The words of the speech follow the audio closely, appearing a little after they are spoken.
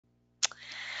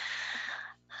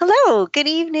Hello, good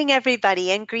evening, everybody,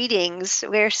 and greetings.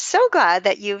 We're so glad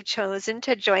that you've chosen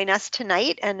to join us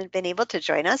tonight and have been able to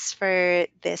join us for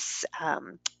this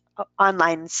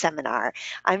online seminar.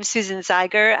 I'm Susan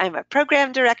Zeiger. I'm a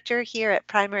program director here at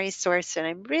Primary Source, and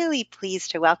I'm really pleased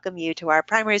to welcome you to our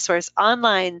Primary Source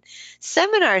online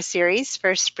seminar series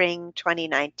for spring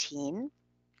 2019.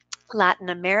 Latin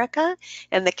America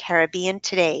and the Caribbean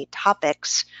Today,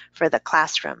 Topics for the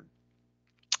Classroom.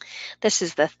 This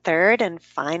is the third and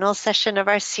final session of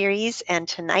our series, and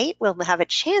tonight we'll have a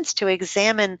chance to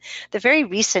examine the very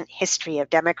recent history of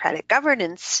democratic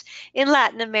governance in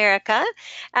Latin America,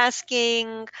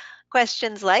 asking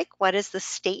questions like, what is the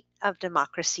state of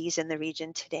democracies in the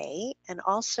region today? And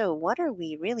also, what are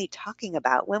we really talking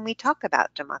about when we talk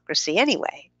about democracy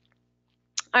anyway?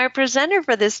 Our presenter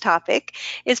for this topic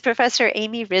is Professor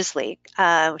Amy Risley.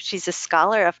 She's a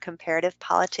scholar of comparative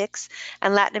politics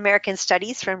and Latin American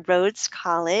studies from Rhodes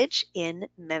College in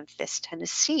Memphis,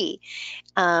 Tennessee.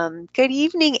 Good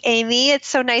evening, Amy. It's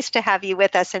so nice to have you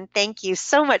with us, and thank you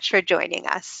so much for joining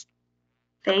us.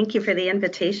 Thank you for the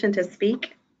invitation to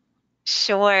speak.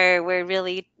 Sure, we're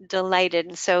really delighted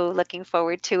and so looking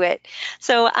forward to it.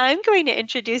 So I'm going to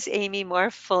introduce Amy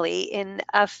more fully in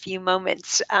a few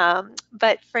moments.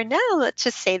 But for now, let's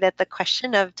just say that the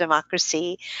question of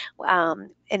democracy in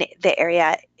the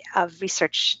area of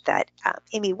research that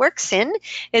Amy works in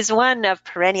is one of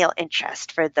perennial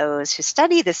interest for those who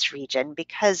study this region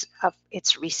because of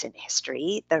its recent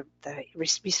history, the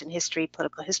recent history,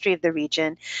 political history of the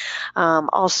region,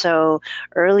 also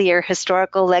earlier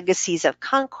historical legacies of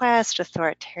conquest,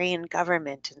 authoritarian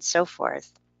government, and so forth.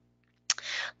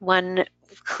 One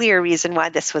clear reason why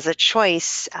this was a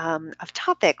choice of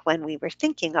topic when we were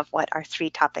thinking of what our three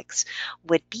topics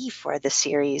would be for the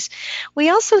series. We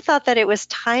also thought that it was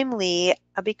timely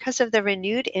because of the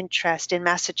renewed interest in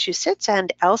Massachusetts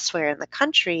and elsewhere in the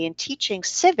country in teaching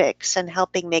civics and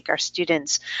helping make our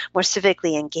students more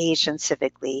civically engaged and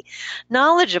civically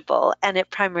knowledgeable. And at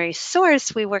Primary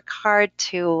Source, we work hard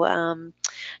to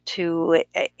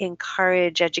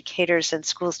encourage educators and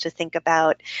schools to think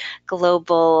about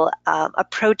global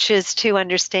approaches to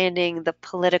understanding the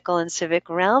political and civic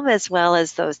realm, as well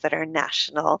as those that are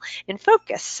national in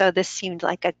focus. So this seemed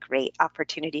like a great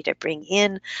opportunity to bring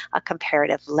in a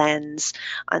comparative lens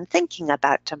on thinking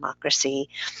about democracy.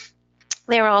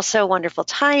 There are also wonderful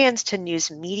tie-ins to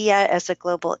news media as a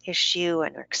global issue,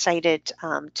 and we're excited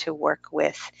to work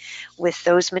with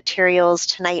those materials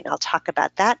tonight, and I'll talk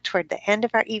about that toward the end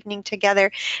of our evening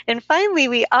together. And finally,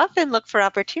 we often look for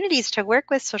opportunities to work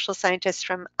with social scientists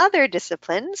from other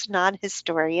disciplines,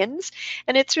 non-historians,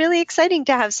 and it's really exciting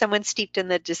to have someone steeped in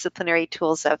the disciplinary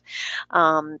tools of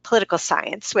political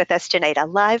science with us tonight, a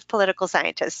live political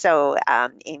scientist. So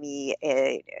Amy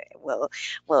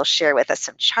will share with us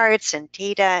some charts and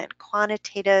data and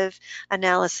quantitative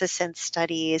analysis and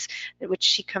studies, which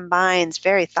she combines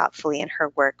very thoughtfully in her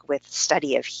work with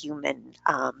study of human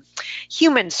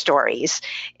stories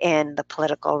in the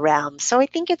political realm. So I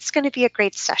think it's going to be a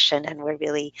great session, and we're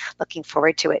really looking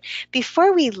forward to it.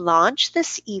 Before we launch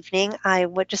this evening, I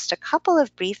would just a couple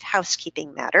of brief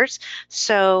housekeeping matters.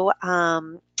 So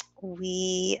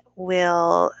we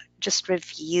will just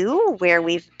review where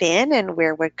we've been and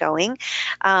where we're going.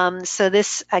 So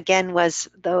this again was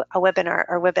our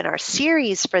webinar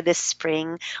series for this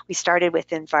spring. We started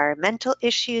with environmental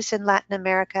issues in Latin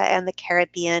America and the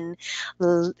Caribbean.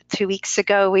 2 weeks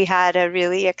ago, we had a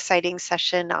really exciting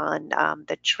session on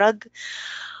the drug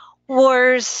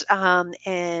wars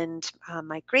and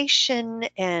migration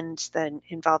and the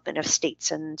involvement of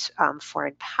states and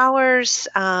foreign powers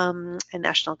and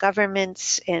national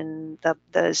governments in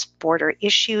those border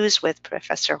issues with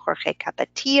Professor Jorge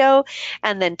Capetillo.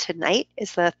 And then tonight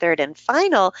is the third and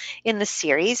final in the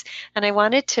series. And I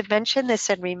wanted to mention this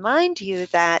and remind you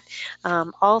that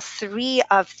all three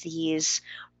of these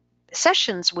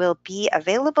sessions will be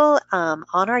available on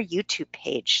our YouTube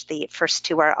page. The first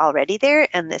two are already there,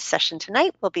 and this session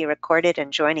tonight will be recorded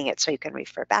and joining it, so you can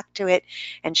refer back to it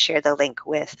and share the link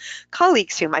with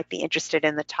colleagues who might be interested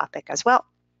in the topic as well.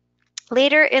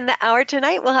 Later in the hour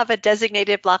tonight, we'll have a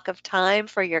designated block of time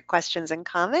for your questions and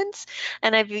comments,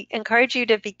 and I encourage you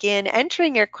to begin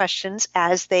entering your questions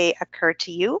as they occur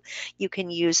to you. You can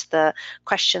use the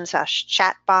questions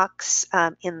chat box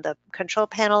in the control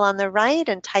panel on the right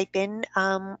and type in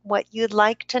what you'd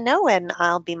like to know, and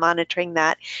I'll be monitoring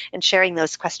that and sharing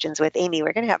those questions with Amy.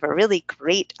 We're going to have a really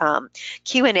great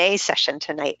Q&A session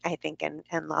tonight, I think,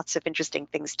 and lots of interesting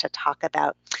things to talk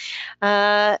about.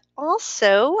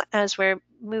 Also, as we're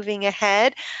moving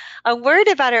ahead. A word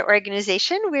about our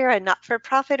organization. We're a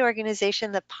not-for-profit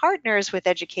organization that partners with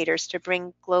educators to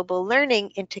bring global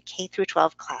learning into K through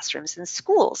 12 classrooms and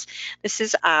schools. This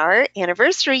is our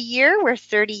anniversary year. We're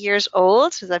 30 years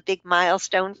old. This is a big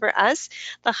milestone for us.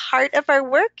 The heart of our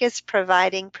work is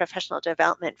providing professional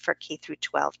development for K through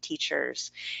 12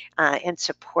 teachers and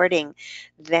supporting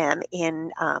them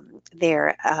in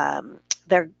their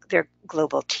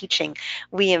global teaching.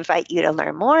 We invite you to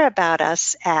learn more about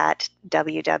us at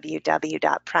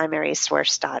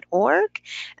www.primarysource.org.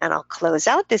 And I'll close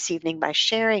out this evening by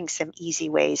sharing some easy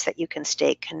ways that you can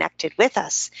stay connected with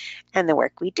us and the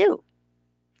work we do.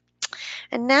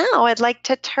 And now I'd like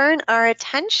to turn our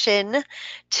attention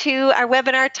to our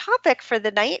webinar topic for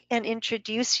the night and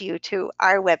introduce you to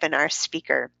our webinar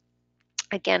speaker.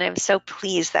 Again, I'm so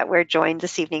pleased that we're joined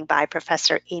this evening by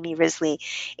Professor Amy Risley.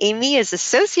 Amy is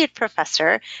Associate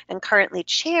Professor and currently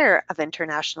Chair of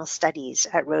International Studies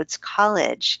at Rhodes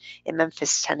College in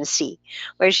Memphis, Tennessee,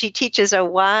 where she teaches a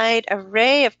wide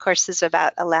array of courses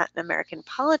about Latin American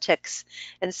politics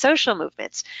and social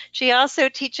movements. She also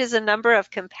teaches a number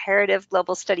of comparative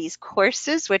global studies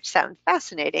courses, which sound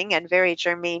fascinating and very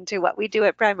germane to what we do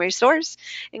at Primary Source,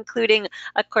 including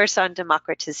a course on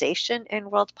democratization in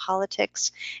world politics,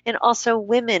 and also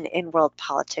Women in World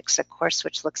Politics, a course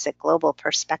which looks at global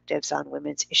perspectives on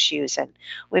women's issues and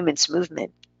women's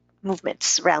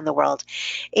movements around the world.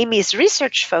 Amy's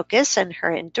research focus and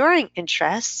her enduring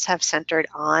interests have centered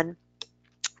on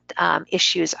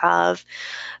issues of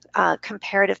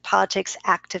comparative politics,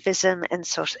 activism, and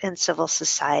civil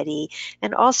society,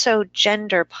 and also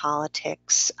gender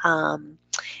politics.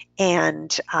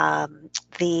 And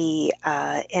the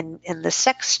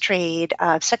sex trade,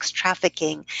 sex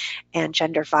trafficking, and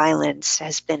gender violence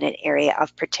has been an area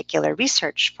of particular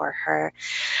research for her.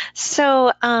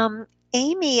 So,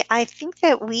 Amy, I think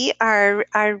that we are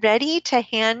ready to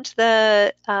hand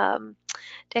the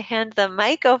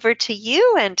mic over to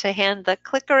you and to hand the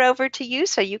clicker over to you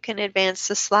so you can advance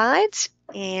the slides.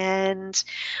 And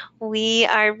we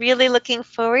are really looking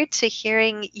forward to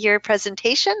hearing your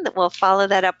presentation. We'll follow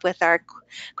that up with our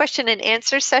question and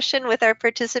answer session with our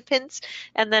participants,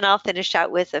 and then I'll finish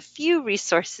out with a few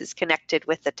resources connected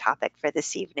with the topic for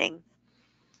this evening.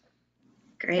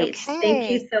 Great. Okay.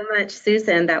 Thank you so much,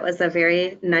 Susan. That was a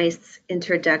very nice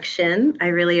introduction. I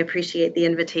really appreciate the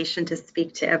invitation to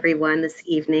speak to everyone this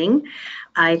evening.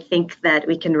 I think that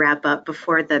we can wrap up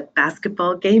before the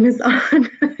basketball game is on.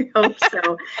 I hope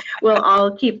so. We'll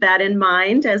all keep that in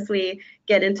mind as we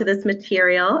get into this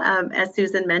material. As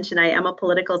Susan mentioned, I am a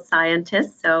political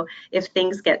scientist, so if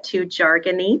things get too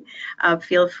jargony,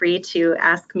 feel free to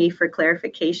ask me for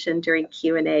clarification during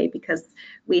Q&A, because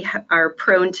we are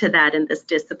prone to that in this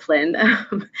discipline.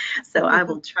 So I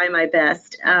will try my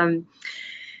best.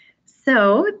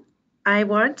 So I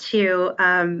want to,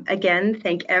 again,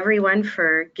 thank everyone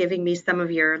for giving me some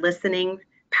of your listening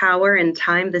power and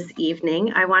time this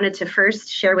evening. I wanted to first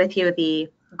share with you the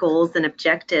goals and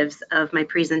objectives of my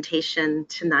presentation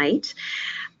tonight.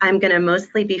 I'm going to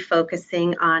mostly be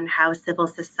focusing on how civil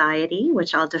society,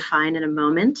 which I'll define in a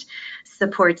moment,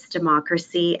 supports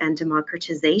democracy and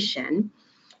democratization.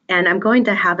 And I'm going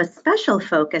to have a special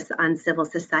focus on civil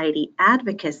society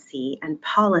advocacy and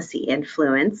policy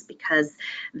influence, because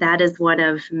that is one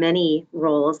of many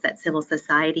roles that civil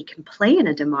society can play in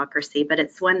a democracy, but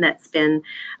it's one that's been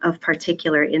of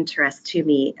particular interest to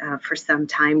me for some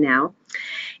time now.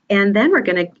 And then we're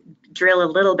going to drill a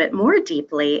little bit more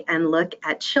deeply and look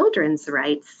at children's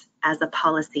rights as a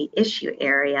policy issue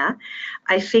area.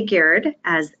 I figured,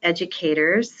 as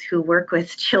educators who work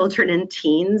with children and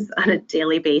teens on a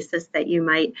daily basis, that you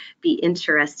might be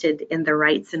interested in the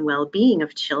rights and well-being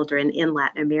of children in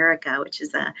Latin America, which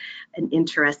is an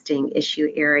interesting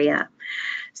issue area.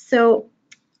 So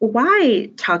why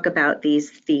talk about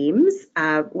these themes?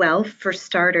 Well, for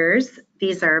starters,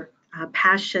 these are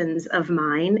passions of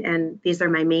mine, and these are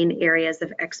my main areas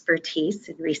of expertise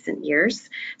in recent years.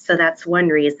 So that's one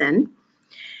reason.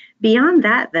 Beyond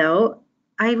that, though,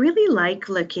 I really like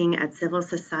looking at civil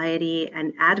society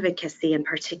and advocacy in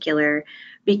particular,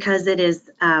 because it is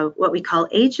what we call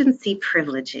agency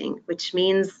privileging, which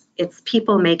means it's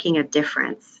people making a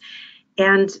difference.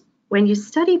 And when you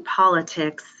study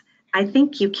politics, I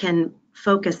think you can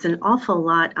focus an awful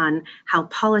lot on how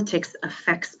politics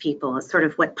affects people, sort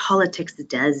of what politics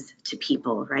does to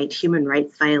people, right? Human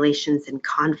rights violations and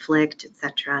conflict,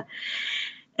 etc.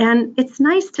 And it's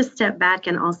nice to step back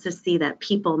and also see that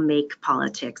people make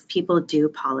politics, people do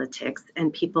politics,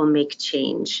 and people make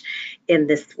change in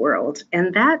this world.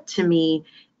 And that, to me,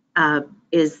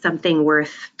 is something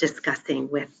worth discussing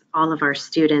with all of our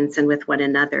students and with one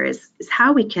another is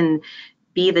how we can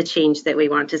be the change that we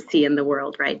want to see in the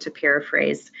world, right? To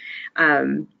paraphrase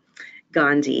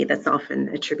Gandhi, that's often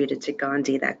attributed to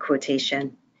Gandhi, that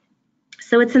quotation.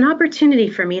 So it's an opportunity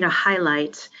for me to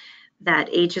highlight that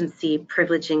agency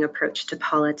privileging approach to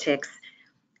politics.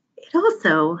 It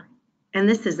also, and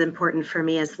this is important for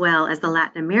me as well as a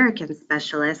Latin American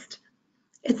specialist,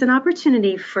 it's an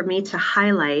opportunity for me to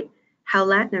highlight how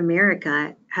Latin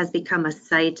America has become a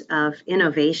site of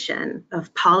innovation,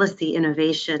 of policy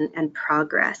innovation and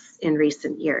progress in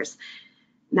recent years.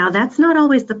 Now, that's not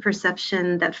always the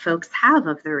perception that folks have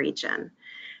of the region,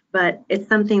 but it's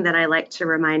something that I like to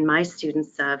remind my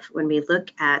students of when we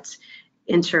look at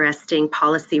interesting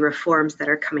policy reforms that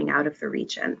are coming out of the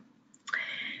region.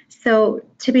 So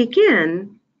to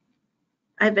begin,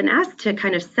 I've been asked to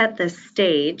kind of set the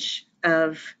stage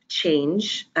of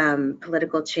change,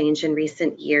 political change in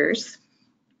recent years.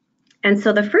 And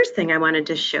so the first thing I wanted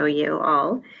to show you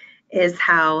all is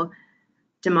how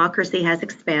democracy has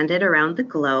expanded around the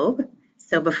globe.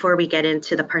 So before we get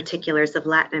into the particulars of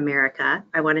Latin America,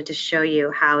 I wanted to show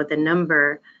you how the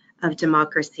number of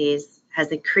democracies has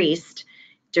increased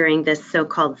during this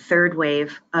so-called third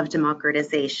wave of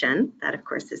democratization. That, of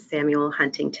course, is Samuel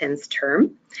Huntington's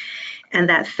term. And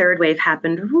that third wave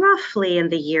happened roughly in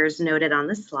the years noted on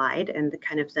the slide, and the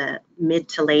kind of the mid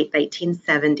to late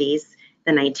 1970s,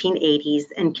 the 1980s,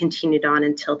 and continued on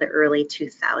until the early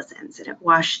 2000s. And it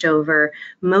washed over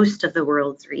most of the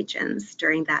world's regions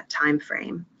during that time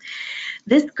frame.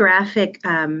 This graphic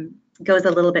goes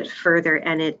a little bit further,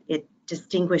 and it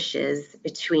distinguishes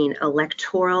between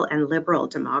electoral and liberal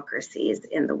democracies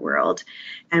in the world.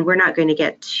 And we're not going to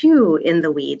get too in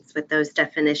the weeds with those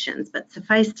definitions, but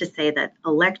suffice to say that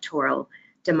electoral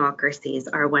democracies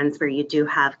are ones where you do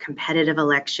have competitive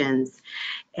elections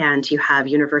and you have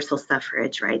universal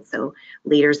suffrage, right? So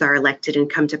leaders are elected and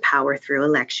come to power through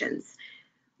elections.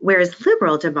 Whereas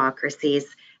liberal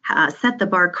democracies set the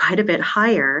bar quite a bit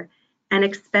higher and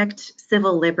expect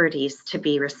civil liberties to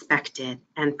be respected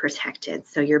and protected.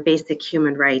 So your basic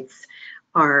human rights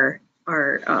are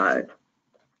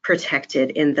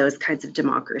protected in those kinds of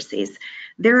democracies.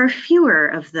 There are fewer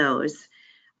of those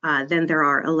than there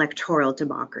are electoral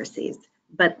democracies,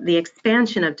 but the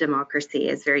expansion of democracy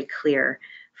is very clear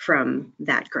from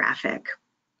that graphic.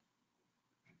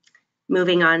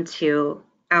 Moving on to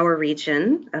our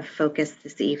region of focus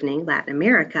this evening, Latin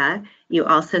America, you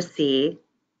also see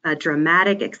a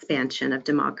dramatic expansion of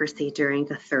democracy during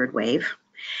the third wave.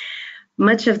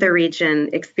 Much of the region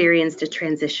experienced a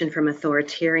transition from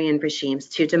authoritarian regimes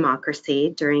to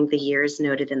democracy during the years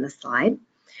noted in the slide.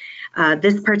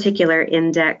 This particular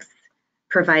index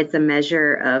provides a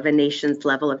measure of a nation's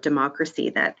level of democracy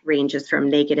that ranges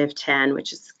from -10,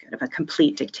 which is kind of a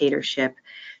complete dictatorship,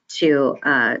 to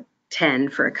 10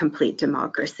 for a complete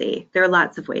democracy. There are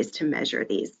lots of ways to measure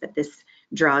these, but this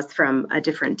draws from a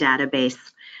different database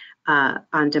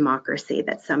on democracy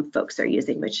that some folks are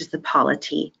using, which is the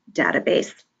Polity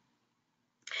database.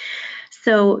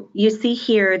 So you see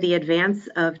here the advance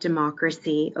of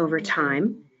democracy over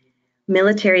time.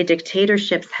 Military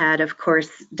dictatorships had, of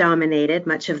course, dominated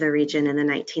much of the region in the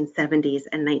 1970s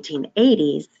and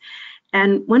 1980s.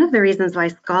 And one of the reasons why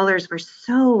scholars were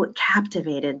so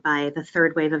captivated by the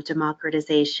third wave of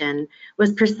democratization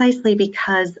was precisely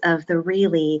because of the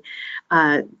really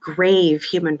grave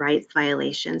human rights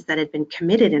violations that had been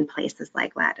committed in places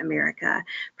like Latin America,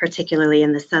 particularly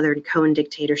in the Southern Cone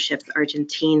dictatorships,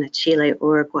 Argentina, Chile,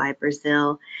 Uruguay,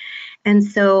 Brazil. And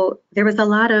so there was a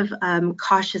lot of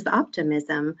cautious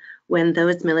optimism when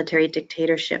those military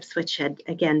dictatorships, which had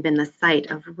again been the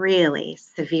site of really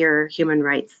severe human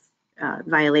rights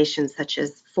violations such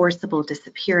as forcible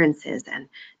disappearances and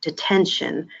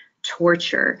detention,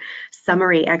 torture,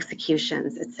 summary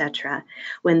executions, etc.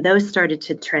 When those started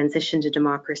to transition to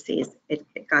democracies, it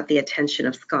got the attention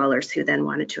of scholars who then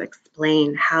wanted to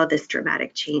explain how this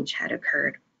dramatic change had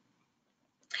occurred.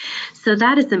 So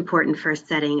that is important for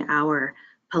setting our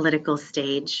political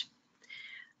stage.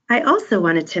 I also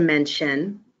wanted to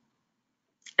mention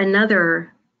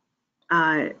another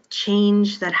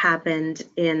change that happened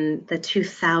in the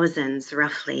 2000s,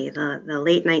 roughly, the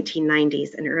late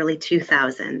 1990s and early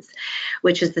 2000s,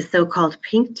 which is the so-called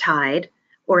pink tide,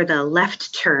 or the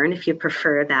left turn, if you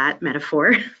prefer that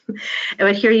metaphor.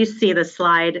 But here you see the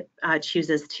slide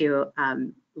chooses to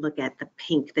look at the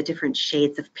pink, the different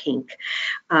shades of pink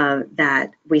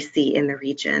that we see in the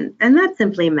region. And that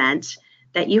simply meant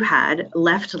that you had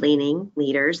left-leaning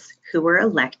leaders who were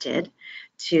elected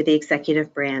to the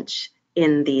executive branch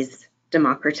in these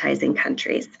democratizing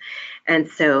countries. And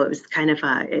so it was kind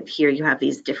of here you have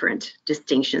these different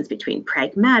distinctions between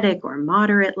pragmatic or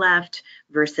moderate left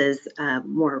versus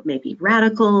more maybe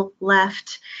radical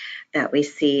left that we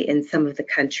see in some of the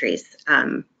countries.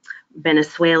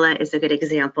 Venezuela is a good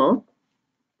example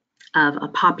of a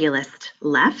populist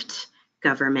left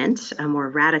government, a more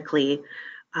radically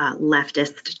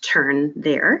leftist turn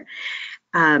there,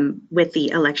 with the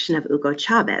election of Hugo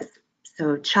Chavez.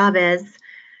 So Chavez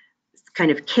kind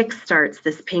of kickstarts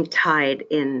this pink tide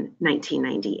in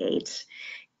 1998.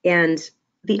 And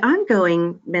the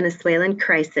ongoing Venezuelan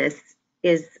crisis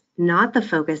is not the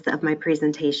focus of my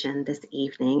presentation this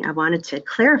evening. I wanted to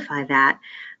clarify that,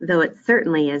 though it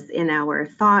certainly is in our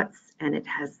thoughts and it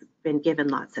has been given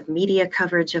lots of media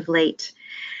coverage of late.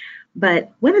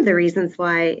 But one of the reasons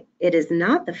why it is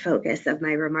not the focus of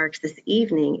my remarks this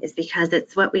evening is because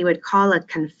it's what we would call a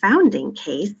confounding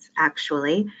case,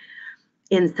 actually,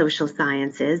 in social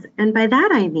sciences. And by that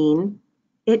I mean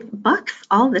it bucks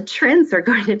all the trends we're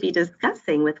going to be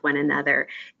discussing with one another.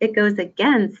 It goes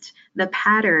against the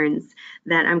patterns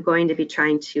that I'm going to be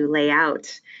trying to lay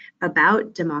out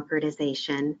about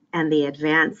democratization and the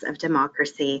advance of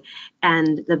democracy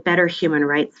and the better human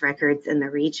rights records in the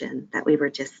region that we were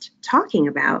just talking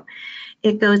about.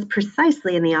 It goes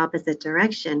precisely in the opposite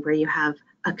direction, where you have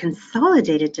a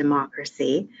consolidated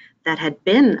democracy that had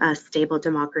been a stable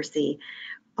democracy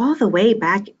all the way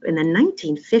back in the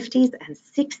 1950s and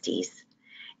 60s.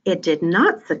 It did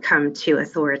not succumb to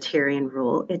authoritarian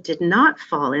rule. It did not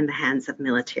fall in the hands of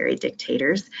military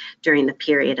dictators during the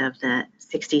period of the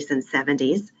 60s and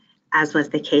 70s, as was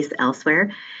the case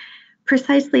elsewhere.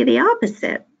 Precisely the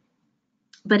opposite.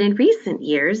 But in recent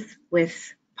years,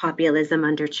 with populism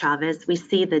under Chavez, we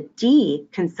see the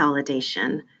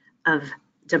deconsolidation of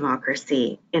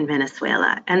democracy in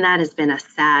Venezuela. And that has been a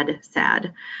sad,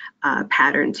 sad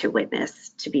pattern to witness,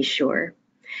 to be sure.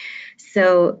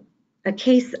 So a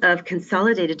case of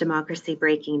consolidated democracy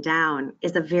breaking down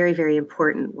is a very, very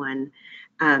important one.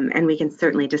 And we can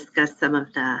certainly discuss some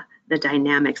of the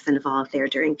dynamics involved there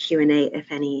during Q&A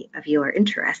if any of you are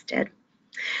interested.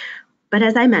 But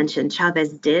as I mentioned,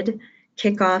 Chavez did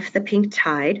kick off the pink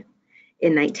tide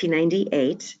in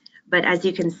 1998. But as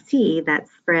you can see, that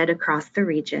spread across the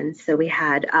region. So we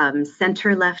had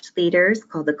center-left leaders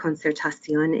called the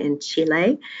Concertación in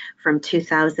Chile from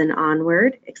 2000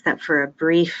 onward, except for a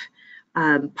brief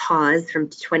pause from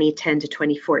 2010 to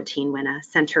 2014 when a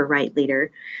center-right leader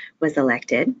was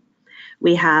elected.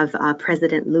 We have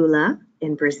President Lula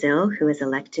in Brazil, who was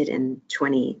elected in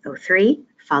 2003,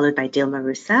 followed by Dilma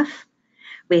Rousseff.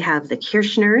 We have the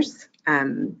Kirchners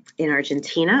in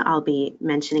Argentina. I'll be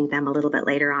mentioning them a little bit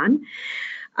later on.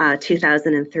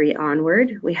 2003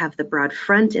 onward, we have the Broad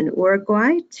Front in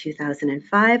Uruguay,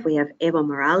 2005. We have Evo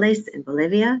Morales in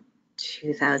Bolivia,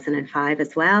 2005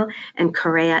 as well, and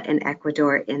Correa in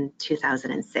Ecuador in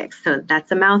 2006. So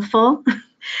that's a mouthful,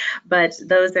 but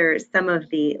those are some of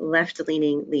the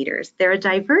left-leaning leaders. They're a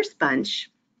diverse bunch,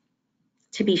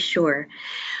 to be sure.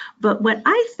 But what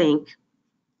I think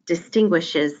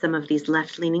distinguishes some of these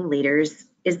left-leaning leaders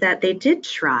is that they did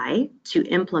try to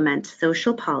implement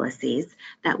social policies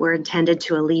that were intended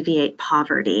to alleviate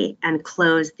poverty and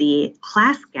close the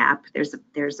class gap.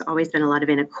 There's always been a lot of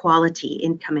inequality,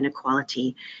 income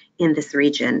inequality in this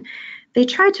region. They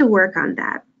tried to work on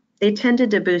that. They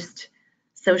tended to boost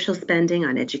social spending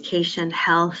on education,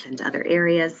 health, and other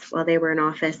areas while they were in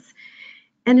office.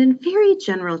 And in very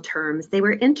general terms, they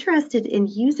were interested in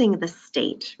using the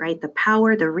state, right, the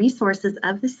power, the resources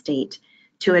of the state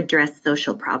to address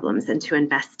social problems and to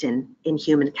invest in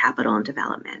human capital and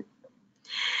development.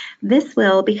 This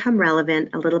will become relevant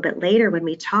a little bit later when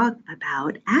we talk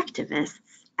about activists,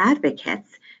 advocates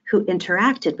who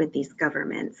interacted with these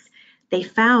governments. They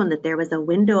found that there was a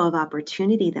window of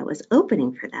opportunity that was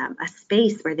opening for them, a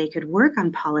space where they could work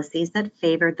on policies that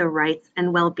favored the rights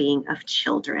and well-being of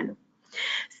children.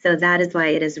 So that is why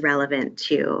it is relevant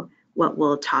to what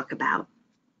we'll talk about.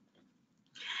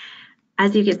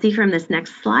 As you can see from this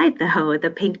next slide, though, the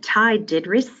pink tide did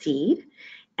recede.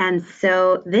 And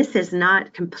so this is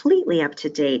not completely up to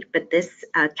date, but this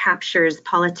captures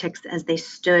politics as they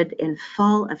stood in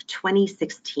fall of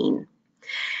 2016.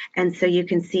 And so you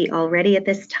can see already at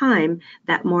this time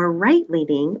that more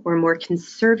right-leaning or more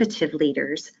conservative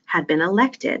leaders had been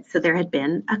elected. So there had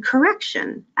been a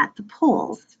correction at the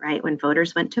polls, right? When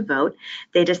voters went to vote,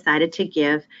 they decided to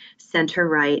give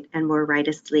center-right and more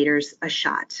rightist leaders a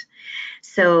shot.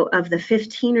 So of the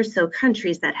 15 or so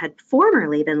countries that had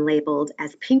formerly been labeled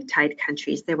as pink tide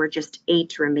countries, there were just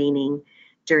 8 remaining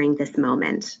during this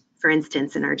moment. For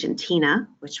instance, in Argentina,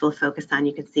 which we'll focus on,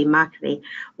 you can see Macri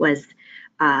was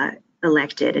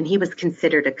elected, and he was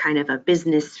considered a kind of a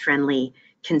business-friendly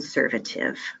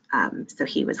conservative. So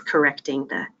he was correcting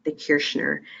the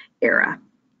Kirchner era.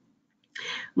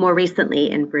 More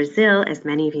recently in Brazil, as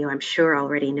many of you I'm sure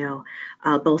already know,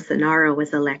 Bolsonaro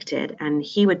was elected, and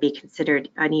he would be considered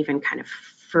an even kind of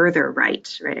further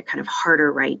right, a kind of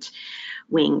harder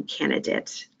right-wing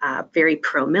candidate, very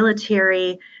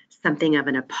pro-military, something of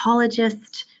an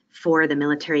apologist for the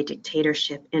military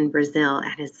dictatorship in Brazil,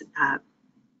 and has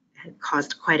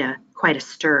caused quite a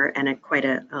stir, and quite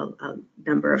a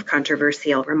number of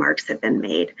controversial remarks have been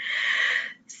made.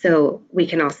 So we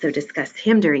can also discuss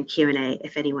him during Q&A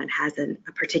if anyone has a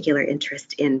particular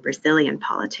interest in Brazilian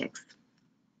politics.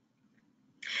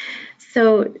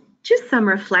 So just some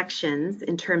reflections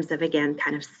in terms of, again,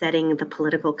 kind of setting the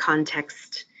political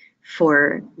context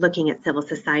for looking at civil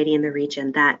society in the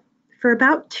region, that for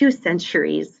about 2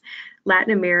 centuries,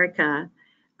 Latin America,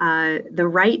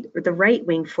 the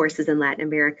right-wing forces in Latin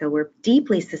America were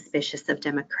deeply suspicious of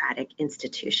democratic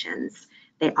institutions.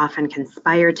 They often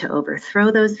conspired to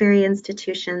overthrow those very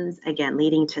institutions, again,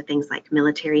 leading to things like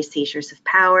military seizures of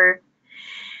power.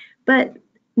 But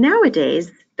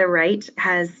nowadays, the right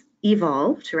has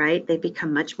evolved, right? They've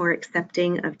become much more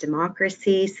accepting of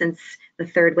democracy since the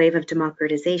third wave of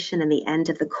democratization and the end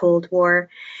of the Cold War.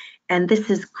 And this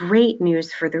is great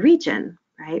news for the region,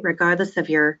 right? Regardless of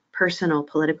your personal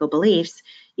political beliefs,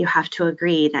 you have to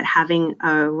agree that having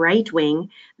a right wing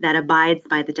that abides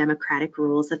by the democratic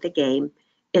rules of the game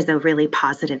is a really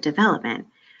positive development.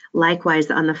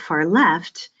 Likewise, on the far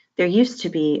left, there used to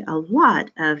be a lot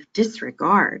of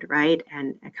disregard, right?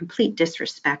 And a complete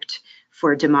disrespect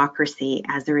for democracy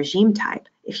as a regime type.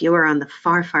 If you were on the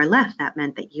far, far left, that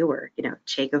meant that you were,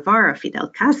 Che Guevara, Fidel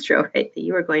Castro, right? That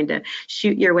you were going to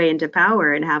shoot your way into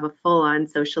power and have a full-on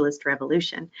socialist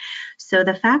revolution. So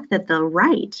the fact that the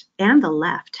right and the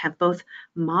left have both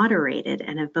moderated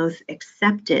and have both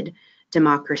accepted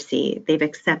democracy, they've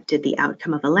accepted the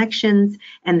outcome of elections,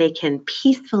 and they can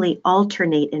peacefully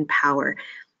alternate in power.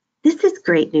 This is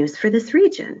great news for this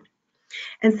region.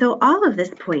 And so all of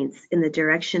this points in the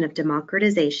direction of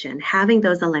democratization, having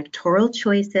those electoral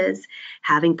choices,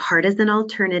 having partisan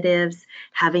alternatives,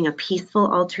 having a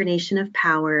peaceful alternation of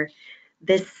power.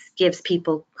 This gives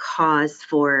people cause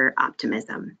for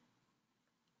optimism.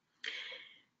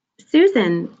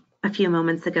 Susan, a few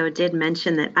moments ago, did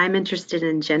mention that I'm interested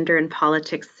in gender and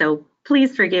politics, so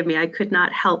please forgive me. I could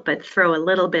not help but throw a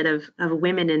little bit of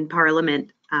women in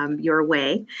parliament your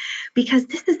way, because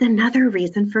this is another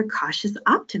reason for cautious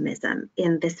optimism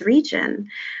in this region.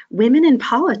 Women in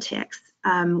politics,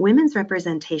 women's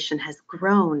representation has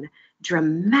grown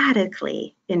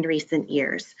dramatically in recent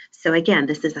years. So again,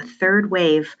 this is a third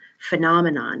wave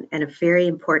phenomenon and a very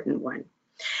important one.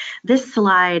 This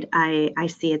slide, I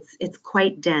see it's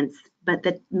quite dense, but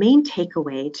the main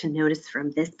takeaway to notice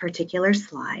from this particular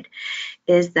slide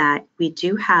is that we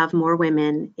do have more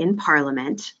women in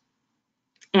parliament.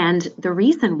 And the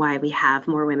reason why we have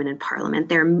more women in parliament,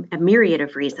 there are a myriad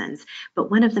of reasons,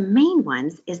 but one of the main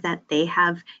ones is that they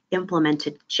have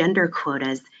implemented gender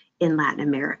quotas in Latin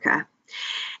America.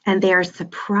 And they are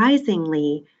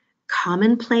surprisingly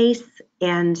commonplace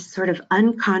and sort of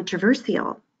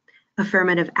uncontroversial.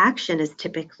 Affirmative action is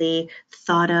typically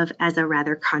thought of as a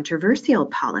rather controversial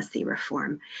policy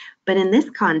reform. But in this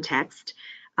context,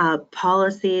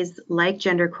 policies like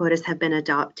gender quotas have been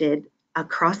adopted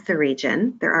across the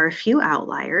region. There are a few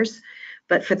outliers,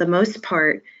 but for the most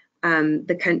part,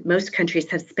 most countries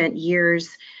have spent years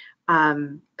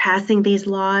passing these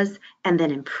laws and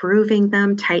then improving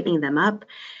them, tightening them up.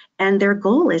 And their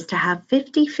goal is to have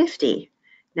 50-50.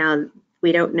 Now,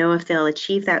 we don't know if they'll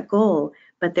achieve that goal,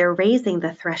 but they're raising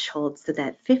the threshold so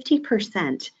that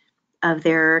 50% of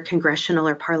their congressional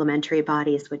or parliamentary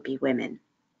bodies would be women.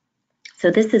 So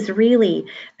this is really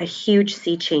a huge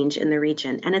sea change in the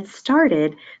region. And it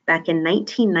started back in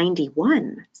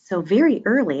 1991, so very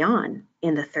early on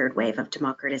in the third wave of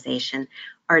democratization.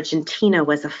 Argentina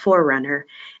was a forerunner,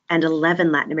 and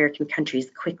 11 Latin American countries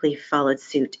quickly followed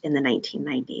suit in the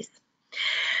 1990s.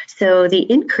 So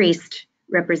the increased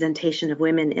representation of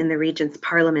women in the region's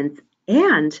parliaments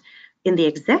and in the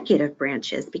executive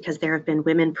branches, because there have been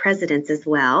women presidents as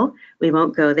well. We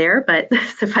won't go there, but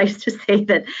suffice to say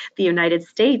that the United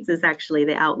States is actually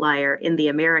the outlier in the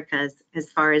Americas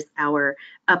as far as our,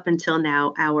 up until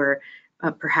now, our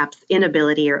perhaps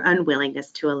inability or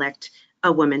unwillingness to elect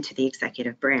a woman to the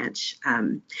executive branch,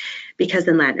 because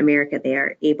in Latin America, they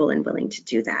are able and willing to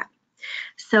do that.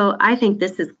 So I think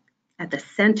this is at the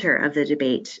center of the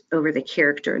debate over the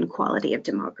character and quality of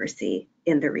democracy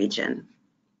in the region.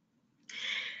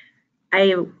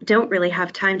 I don't really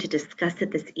have time to discuss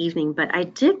it this evening, but I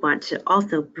did want to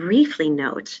also briefly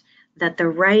note that the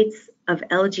rights of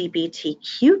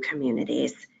LGBTQ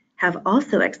communities have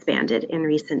also expanded in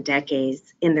recent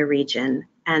decades in the region.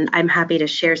 And I'm happy to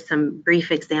share some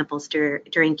brief examples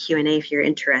during Q&A if you're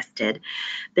interested.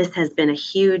 This has been a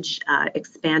huge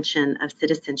expansion of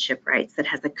citizenship rights that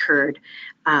has occurred.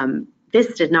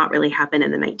 This did not really happen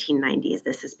in the 1990s.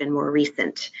 This has been more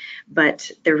recent, but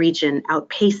the region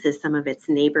outpaces some of its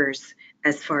neighbors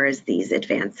as far as these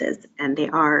advances, and they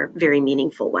are very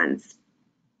meaningful ones.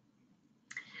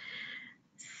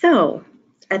 So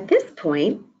at this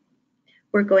point,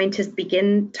 we're going to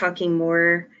begin talking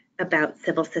more about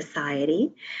civil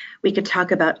society. We could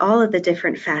talk about all of the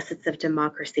different facets of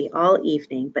democracy all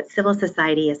evening, but civil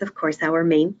society is, of course, our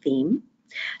main theme.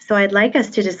 So I'd like us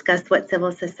to discuss what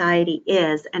civil society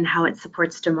is and how it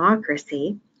supports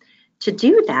democracy. To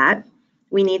do that,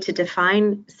 we need to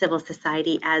define civil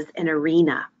society as an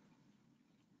arena.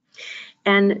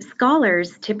 And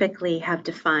scholars typically have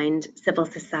defined civil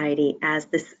society as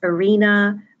this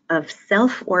arena of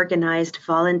self-organized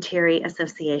voluntary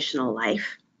associational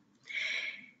life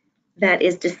that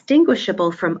is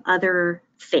distinguishable from other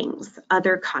things,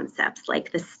 other concepts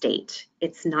like the state.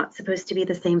 It's not supposed to be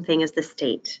the same thing as the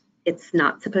state. It's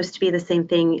not supposed to be the same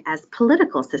thing as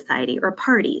political society or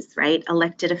parties, right?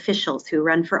 Elected officials who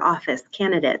run for office,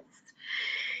 candidates.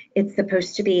 It's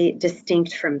supposed to be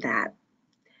distinct from that.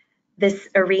 This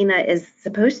arena is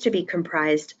supposed to be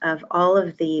comprised of all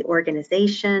of the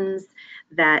organizations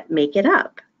that make it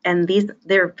up. And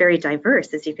they're very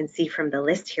diverse, as you can see from the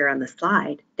list here on the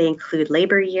slide. They include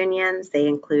labor unions, they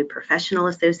include professional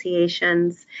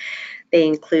associations, they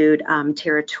include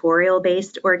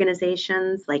territorial-based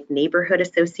organizations like neighborhood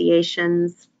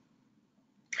associations.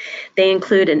 They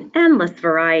include an endless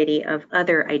variety of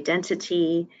other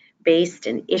identity-based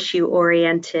and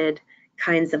issue-oriented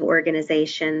kinds of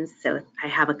organizations. So I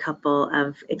have a couple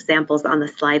of examples on the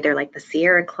slide there, like the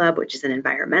Sierra Club, which is an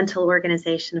environmental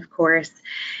organization, of course,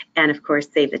 and of course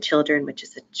Save the Children, which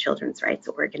is a children's rights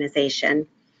organization.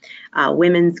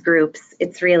 Women's groups,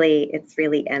 it's really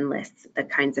endless, the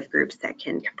kinds of groups that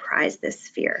can comprise this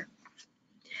sphere.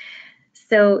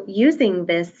 So using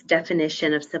this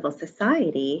definition of civil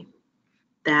society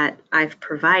that I've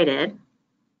provided,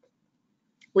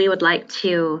 we would like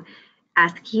to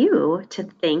ask you to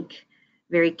think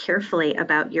very carefully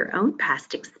about your own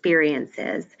past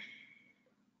experiences.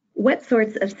 What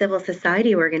sorts of civil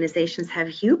society organizations have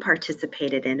you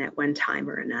participated in at one time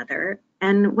or another?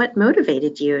 And what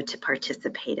motivated you to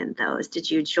participate in those?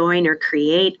 Did you join or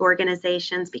create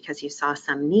organizations because you saw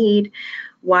some need?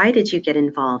 Why did you get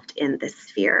involved in this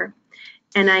sphere?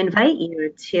 And I invite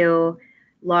you to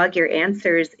log your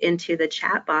answers into the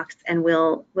chat box, and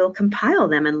we'll compile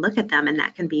them and look at them, and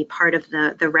that can be part of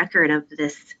the record of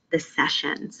this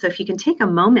session. So if you can take a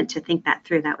moment to think that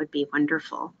through, that would be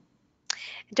wonderful.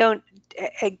 Don't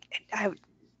I,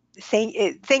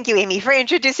 thank you, Amy, for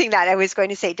introducing that. I was going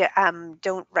to say,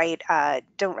 don't write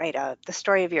the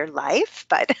story of your life,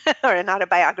 but or an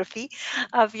autobiography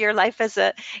of your life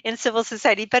in civil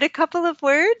society, but a couple of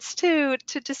words to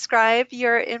describe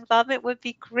your involvement would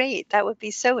be great. That would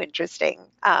be so interesting,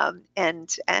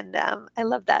 and I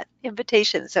love that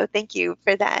invitation. So thank you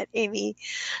for that, Amy.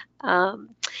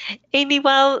 Um, Amy,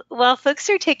 while folks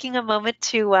are taking a moment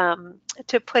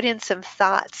to put in some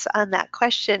thoughts on that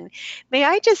question, may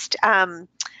I just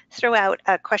throw out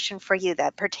a question for you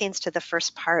that pertains to the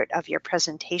first part of your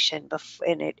presentation,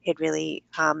 and it really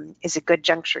is a good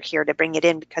juncture here to bring it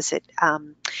in because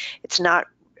it's not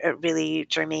really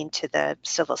germane to the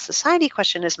civil society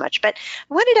question as much. But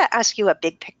I wanted to ask you a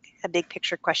big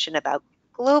picture question about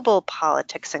global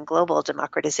politics and global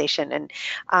democratization, and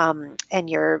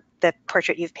the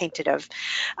portrait you've painted of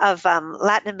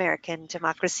Latin American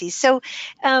democracy. So,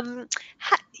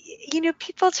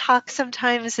 people talk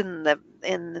sometimes in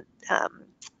the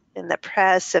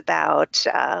press about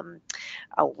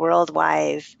a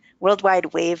worldwide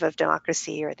wave of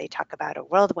democracy, or they talk about a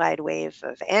worldwide wave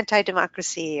of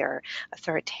anti-democracy or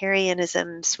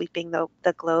authoritarianism sweeping the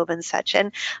globe and such.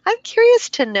 And I'm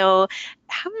curious to know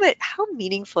how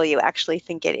meaningful you actually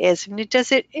think it is. I mean,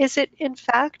 is it in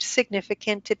fact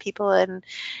significant to people, and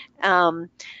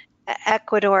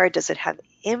Ecuador? Does it have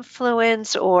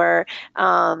influence, or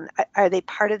are they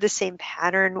part of the same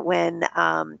pattern when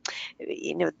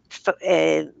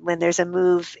when there's a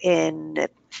move in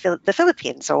the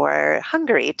Philippines or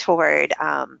Hungary toward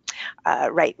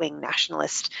right-wing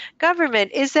nationalist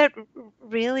government? Is that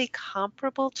really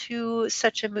comparable to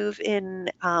such a move in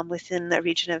within the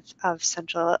region of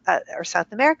Central or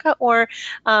South America, or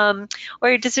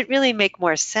does it really make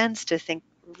more sense to think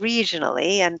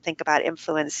regionally and think about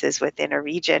influences within a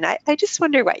region? I just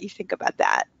wonder what you think about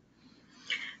that.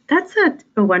 That's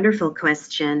a wonderful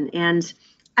question. And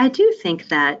I do think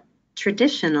that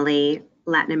traditionally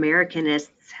Latin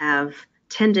Americanists have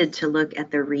tended to look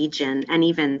at the region and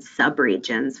even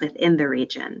subregions within the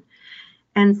region.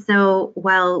 And so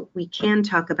while we can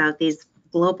talk about these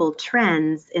global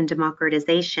trends in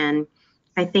democratization,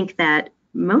 I think that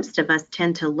most of us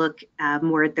tend to look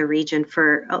more at the region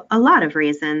for a lot of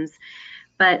reasons.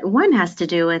 But one has to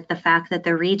do with the fact that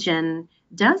the region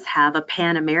does have a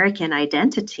Pan American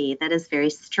identity that is very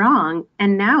strong.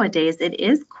 And nowadays it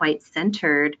is quite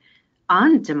centered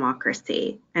on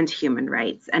democracy and human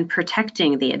rights and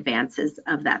protecting the advances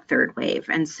of that third wave.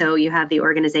 And so you have the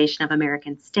Organization of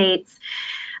American States.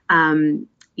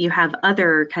 You have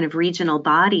other kind of regional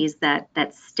bodies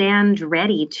that stand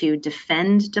ready to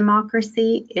defend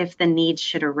democracy if the need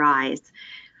should arise.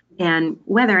 And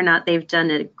whether or not they've done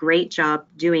a great job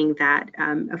doing that,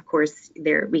 of course,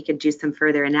 we could do some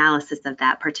further analysis of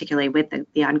that, particularly with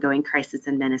the ongoing crisis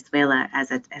in Venezuela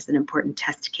as an important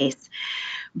test case.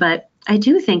 But I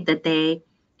do think that they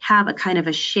have a kind of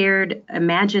a shared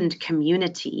imagined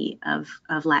community of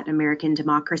Latin American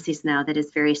democracies now that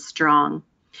is very strong.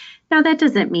 Now, that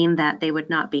doesn't mean that they would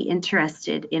not be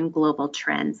interested in global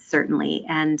trends, certainly.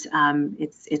 And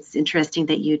it's interesting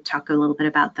that you talk a little bit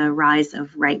about the rise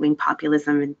of right-wing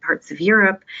populism in parts of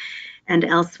Europe and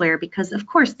elsewhere, because of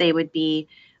course they would be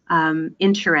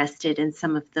interested in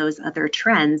some of those other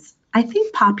trends. I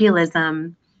think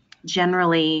populism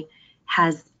generally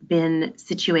has been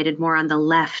situated more on the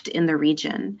left in the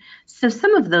region. So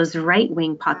some of those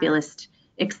right-wing populist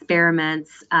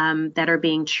experiments that are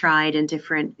being tried in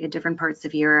different parts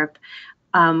of Europe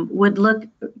would look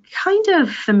kind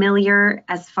of familiar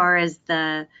as far as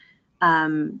the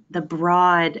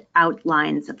broad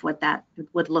outlines of what that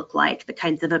would look like, the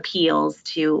kinds of appeals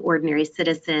to ordinary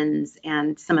citizens,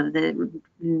 and some of the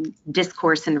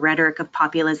discourse and rhetoric of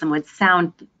populism would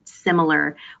sound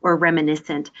similar or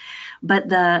reminiscent. But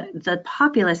the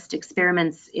populist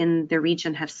experiments in the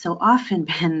region have so often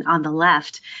been on the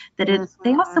left that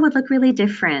they also would look really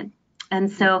different.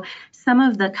 And so some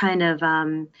of the kind of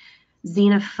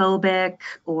xenophobic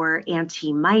or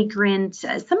anti-migrant,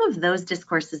 some of those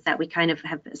discourses that we kind of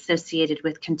have associated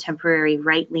with contemporary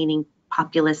right-leaning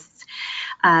populists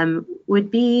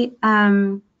would be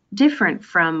different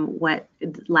from what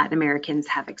Latin Americans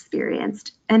have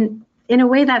experienced. And in a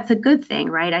way, that's a good thing,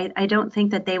 right? I don't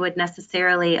think that they would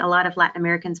necessarily, a lot of Latin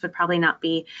Americans would probably not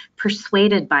be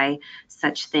persuaded by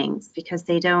such things because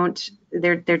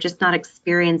they're just not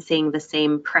experiencing the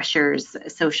same pressures,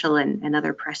 social and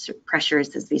other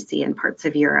pressures as we see in parts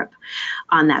of Europe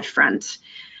on that front.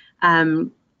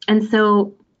 And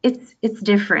so it's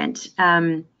different.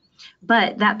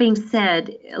 But that being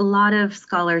said, a lot of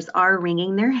scholars are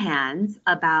wringing their hands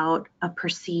about a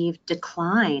perceived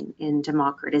decline in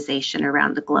democratization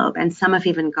around the globe. And some have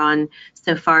even gone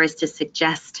so far as to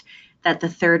suggest that the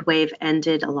third wave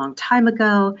ended a long time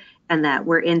ago and that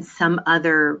we're in some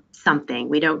other something.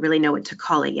 We don't really know what to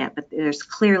call it yet, but there's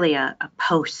clearly a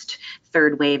post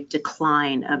third wave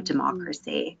decline of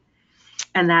democracy.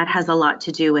 And that has a lot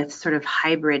to do with sort of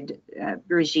hybrid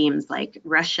regimes like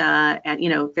Russia and,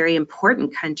 very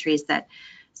important countries that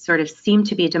sort of seem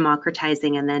to be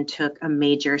democratizing and then took a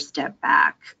major step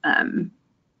back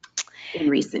in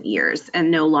recent years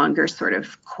and no longer sort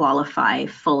of qualify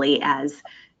fully as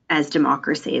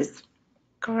democracies.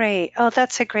 Great. Oh,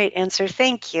 that's a great answer.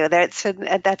 Thank you. That's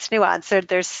nuanced.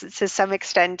 There's to some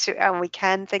extent we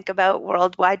can think about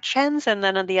worldwide trends, and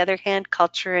then on the other hand,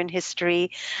 culture and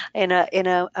history in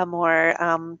a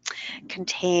more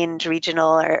contained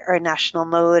regional or national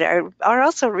mode are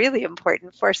also really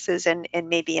important forces, and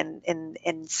maybe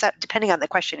depending on the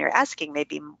question you're asking,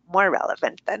 maybe more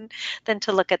relevant than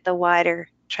to look at the wider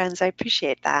trends. I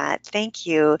appreciate that. Thank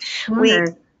you. We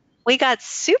Sure. We got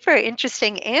super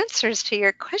interesting answers to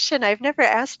your question. I've never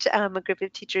asked a group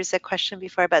of teachers a question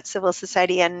before about civil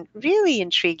society, and really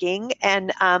intriguing.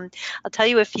 And I'll tell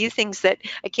you a few things that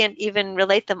I can't even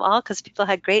relate them all because people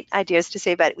had great ideas to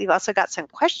say, but we've also got some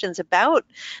questions about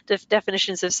the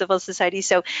definitions of civil society.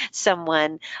 So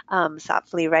someone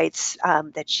thoughtfully writes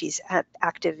that she's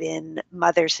active in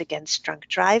Mothers Against Drunk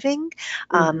Driving.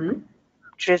 Um, Hmm.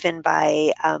 driven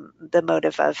by the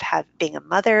motive of being a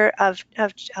mother of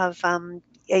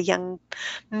a young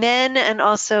men, and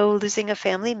also losing a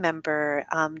family member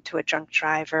to a drunk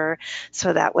driver.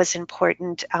 So that was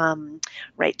important.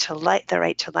 Right to life, the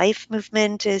right to life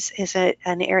movement is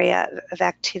an area of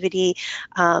activity.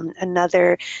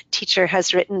 Another teacher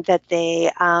has written that they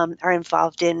are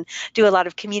involved in do a lot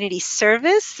of community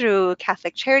service through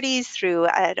Catholic Charities, through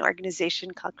an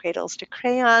organization called Cradles to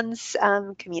Crayons,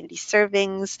 community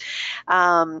servings.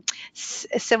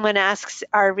 Someone asks,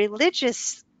 are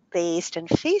religious based and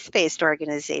faith-based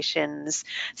organizations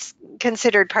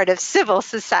considered part of civil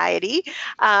society,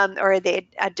 or are they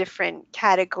a different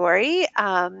category?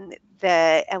 And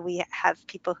we have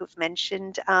people who've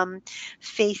mentioned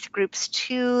faith groups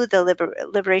too, the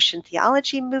liberation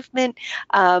theology movement.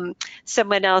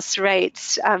 Someone else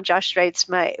writes, Josh writes,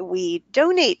 we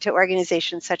donate to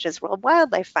organizations such as World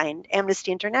Wildlife Fund,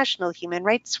 Amnesty International, Human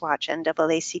Rights Watch,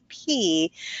 NAACP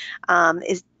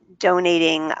is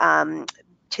donating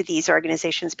to these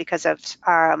organizations because of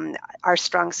our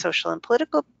strong social and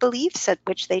political beliefs at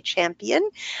which they champion.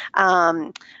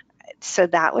 Um, so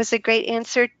that was a great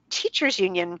answer. Teachers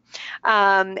Union,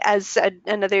 as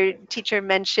another teacher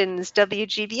mentions,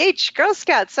 WGBH, Girl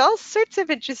Scouts, all sorts of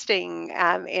interesting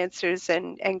answers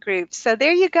and groups. So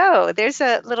there you go. There's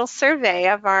a little survey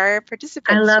of our I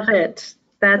participants. love it. Isn't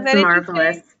That's that interesting?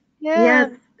 marvelous. Yeah.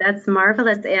 Yes, that's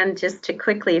marvelous. And just to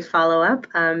quickly follow up,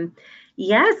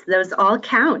 yes, those all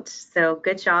count. So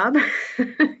good job.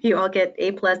 You all get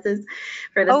A pluses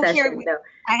for the Oh, here, session. So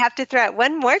I have to throw out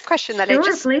one more question that I sure,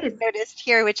 just please. noticed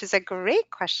here, which is a great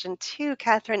question too.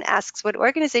 Catherine asks, would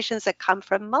organizations that come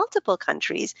from multiple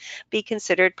countries be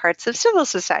considered parts of civil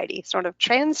society, sort of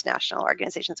transnational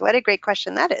organizations? What a great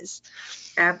question that is.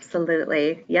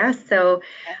 Absolutely. Yes. So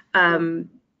Yeah. um,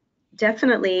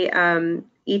 definitely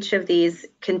each of these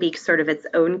can be sort of its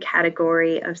own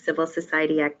category of civil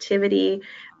society activity,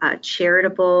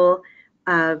 charitable,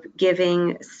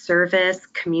 giving, service,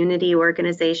 community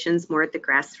organizations more at the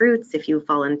grassroots. If you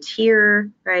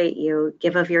volunteer, right, you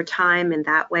give of your time in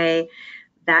that way,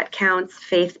 that counts.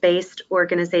 Faith-based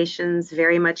organizations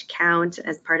very much count.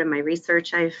 As part of my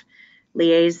research, I've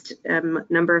liaised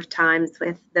a number of times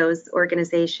with those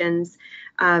organizations.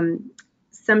 Um,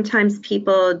 Sometimes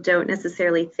people don't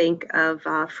necessarily think of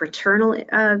fraternal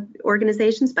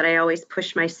organizations, but I always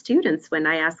push my students when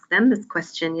I ask them this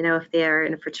question, you know, if they are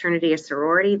in a fraternity or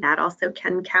sorority, that also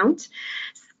can count.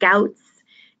 Scouts,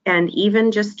 and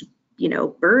even just, you know,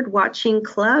 bird watching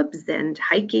clubs and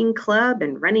hiking club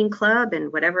and running club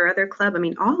and whatever other club. I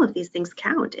mean, all of these things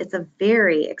count. It's a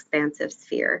very expansive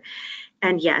sphere.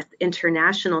 And yes,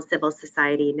 international civil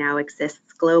society now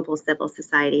exists, global civil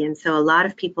society. And so a lot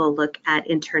of people look at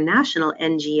international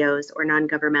NGOs or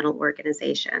non-governmental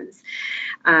organizations.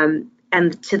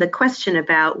 And to the question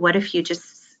about what if you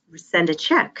just send a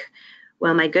check?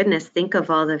 Well, my goodness, think of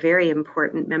all the very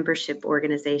important membership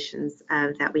organizations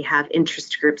that we have,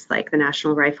 interest groups like the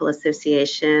National Rifle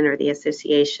Association or the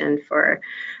Association for,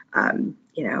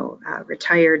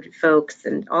 retired folks,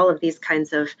 and all of these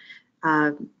kinds of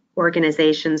uh,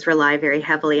 organizations rely very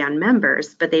heavily on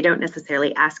members, but they don't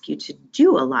necessarily ask you to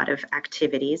do a lot of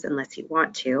activities unless you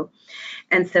want to.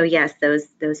 And so, yes,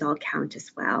 those all count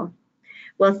as well.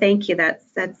 Well, thank you.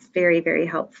 That's very, very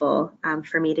helpful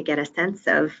for me to get a sense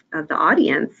of the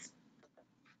audience.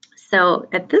 So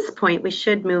at this point, we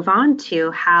should move on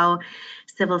to how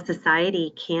civil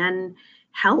society can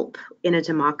help in a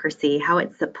democracy, how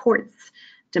it supports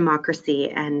democracy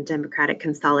and democratic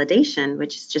consolidation,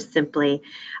 which is just simply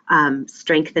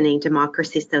strengthening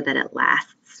democracy so that it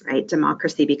lasts, right?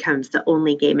 Democracy becomes the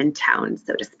only game in town,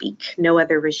 so to speak. No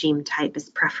other regime type is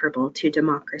preferable to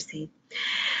democracy.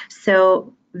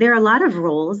 So there are a lot of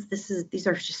roles. These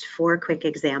are just four quick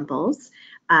examples.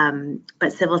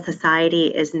 But civil society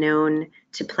is known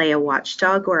to play a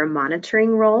watchdog or a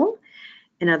monitoring role.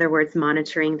 In other words,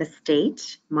 monitoring the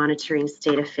state, monitoring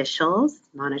state officials,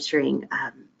 monitoring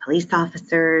police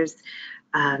officers,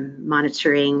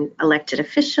 monitoring elected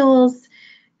officials,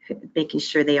 making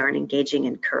sure they aren't engaging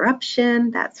in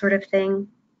corruption, that sort of thing.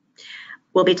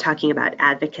 We'll be talking about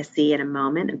advocacy in a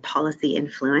moment and policy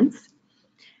influence.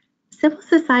 Civil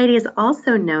society is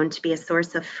also known to be a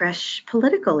source of fresh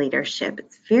political leadership.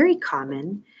 It's very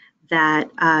common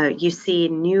that you see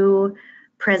new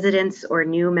presidents or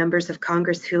new members of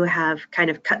Congress who have kind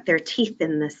of cut their teeth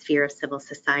in the sphere of civil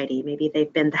society. Maybe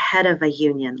they've been the head of a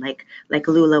union, like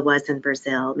Lula was in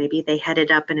Brazil. Maybe they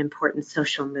headed up an important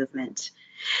social movement.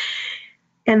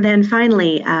 And then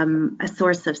finally, a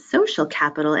source of social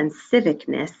capital and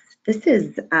civicness. This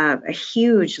is a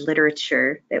huge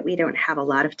literature that we don't have a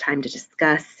lot of time to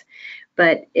discuss,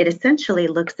 but it essentially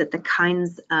looks at the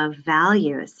kinds of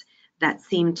values that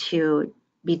seem to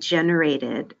be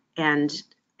generated and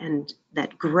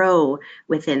that grow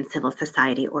within civil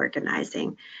society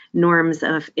organizing. Norms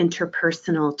of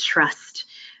interpersonal trust,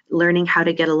 learning how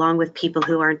to get along with people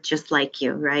who aren't just like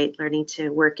you, right? Learning to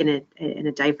work in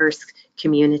a diverse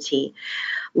community,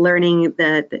 learning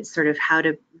the sort of how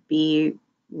to be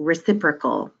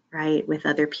reciprocal, right, with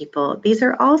other people. These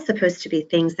are all supposed to be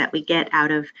things that we get out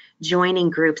of joining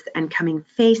groups and coming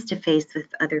face to face with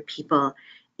other people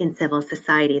in civil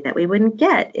society that we wouldn't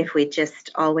get if we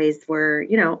just always were,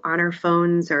 on our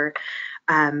phones or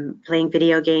playing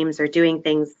video games or doing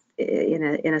things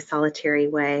in a solitary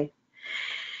way.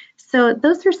 So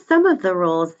those are some of the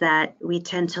roles that we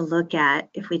tend to look at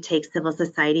if we take civil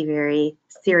society very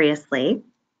seriously.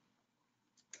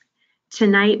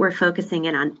 Tonight, we're focusing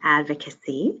in on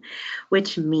advocacy,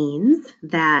 which means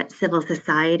that civil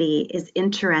society is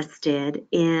interested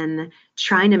in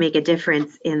trying to make a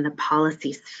difference in the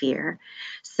policy sphere.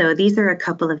 So these are a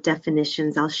couple of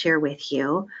definitions I'll share with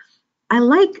you. I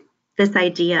like this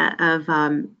idea of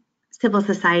civil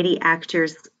society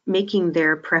actors making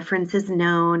their preferences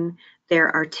known,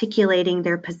 they're articulating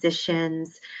their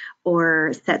positions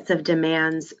or sets of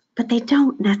demands, but they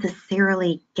don't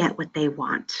necessarily get what they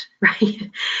want,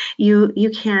 right?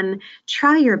 You can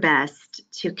try your best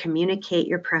to communicate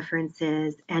your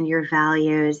preferences and your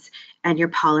values and your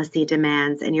policy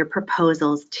demands and your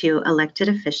proposals to elected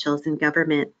officials and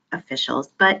government officials,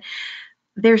 but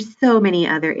there's so many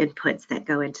other inputs that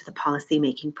go into the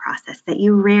policymaking process that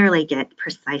you rarely get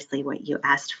precisely what you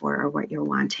asked for or what you're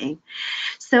wanting.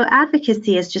 So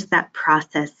advocacy is just that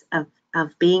process of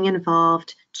being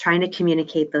involved, trying to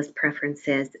communicate those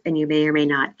preferences, and you may or may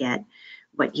not get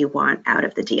what you want out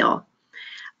of the deal.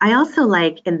 I also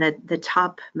like in the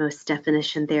topmost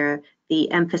definition there,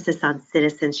 the emphasis on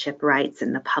citizenship rights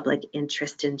and the public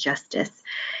interest in justice.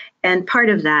 And part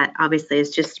of that, obviously,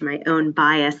 is just my own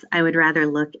bias. I would rather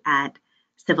look at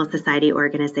civil society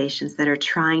organizations that are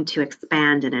trying to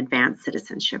expand and advance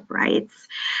citizenship rights.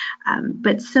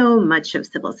 But so much of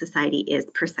civil society is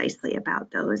precisely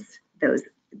about those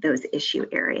issue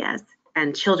areas.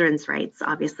 And children's rights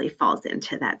obviously falls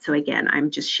into that. So again,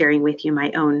 I'm just sharing with you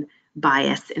my own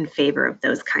bias in favor of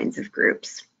those kinds of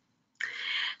groups.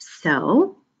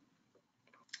 So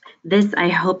this, I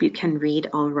hope you can read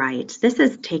all right. This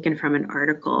is taken from an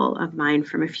article of mine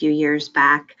from a few years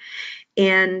back,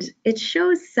 and it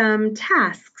shows some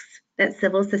tasks that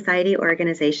civil society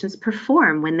organizations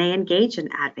perform when they engage in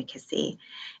advocacy.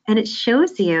 And it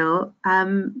shows you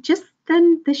just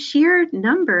then the sheer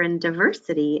number and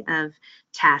diversity of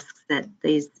tasks that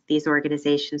these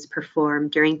organizations perform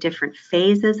during different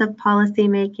phases of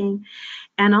policymaking.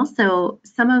 And also,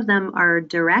 some of them are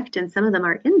direct and some of them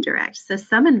are indirect. So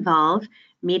some involve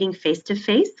meeting face to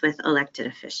face with elected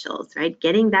officials, right?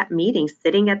 Getting that meeting,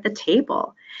 sitting at the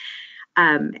table,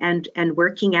 and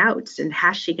working out and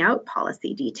hashing out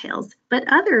policy details. But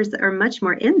others are much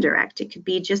more indirect. It could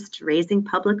be just raising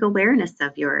public awareness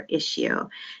of your issue.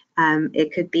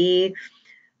 It could be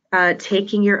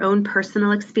taking your own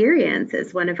personal experience,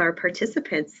 as one of our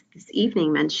participants this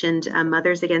evening mentioned,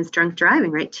 Mothers Against Drunk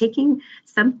Driving, right? Taking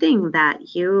something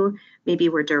that you maybe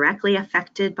were directly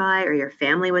affected by or your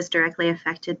family was directly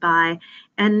affected by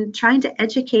and trying to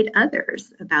educate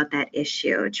others about that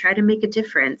issue, try to make a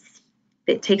difference.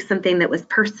 It takes something that was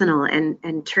personal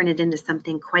and turn it into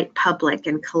something quite public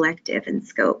and collective in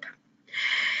scope.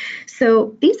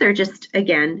 So these are just,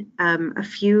 again, a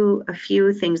few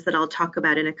things that I'll talk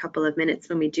about in a couple of minutes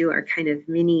when we do our kind of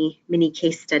mini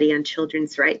case study on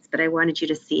children's rights, but I wanted you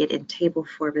to see it in table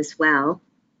form as well.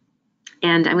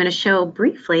 And I'm going to show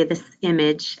briefly this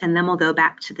image, and then we'll go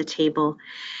back to the table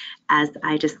as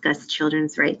I discuss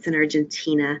children's rights in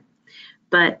Argentina.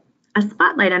 But a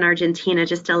spotlight on Argentina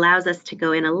just allows us to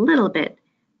go in a little bit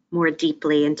more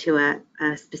deeply into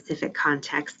a specific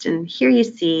context. And here you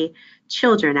see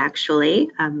children actually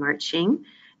marching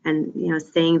and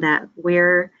saying that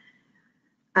we're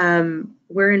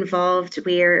involved,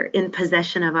 we're in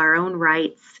possession of our own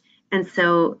rights. And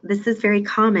so this is very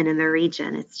common in the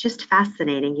region. It's just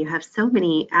fascinating. You have so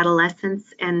many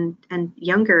adolescents and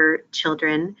younger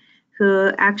children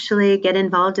who actually get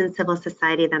involved in civil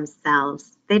society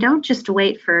themselves. They don't just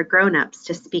wait for grown-ups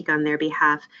to speak on their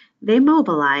behalf. They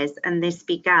mobilize and they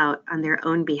speak out on their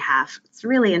own behalf. It's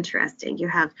really interesting. You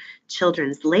have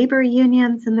children's labor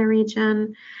unions in the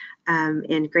region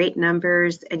in great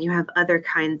numbers, and you have other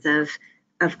kinds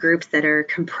of groups that are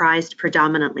comprised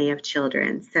predominantly of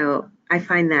children. So I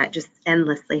find that just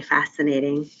endlessly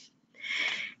fascinating.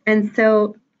 And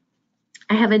so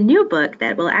I have a new book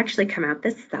that will actually come out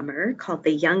this summer called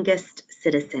The Youngest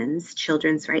Citizens,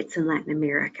 Children's Rights in Latin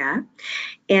America.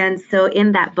 And so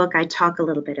in that book, I talk a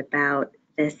little bit about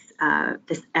this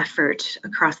effort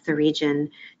across the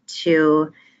region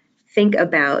to think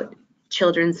about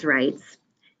children's rights.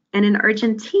 And in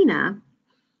Argentina,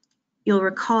 you'll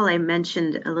recall I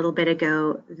mentioned a little bit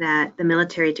ago that the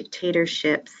military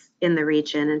dictatorships in the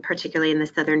region, and particularly in the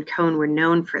Southern Cone, were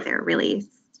known for their really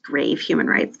grave human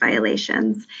rights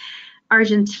violations.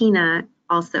 Argentina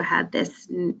also had this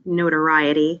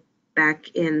notoriety back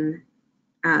in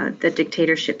the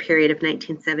dictatorship period of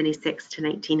 1976 to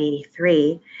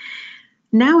 1983.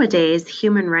 Nowadays,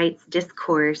 human rights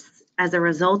discourse as a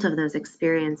result of those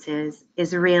experiences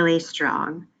is really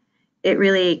strong. It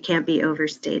really can't be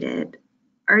overstated.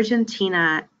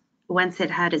 Argentina, once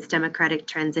it had its democratic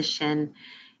transition,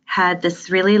 had this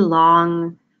really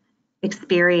long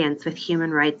experience with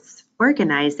human rights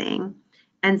organizing.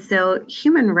 And so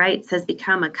human rights has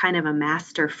become a kind of a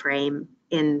master frame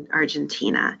in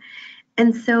Argentina.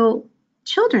 And so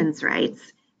children's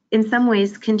rights, in some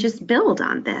ways, can just build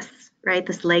on this, right?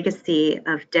 This legacy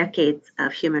of decades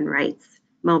of human rights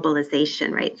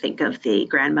mobilization, right? Think of the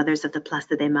grandmothers of the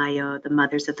Plaza de Mayo, the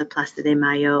mothers of the Plaza de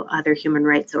Mayo, other human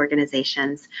rights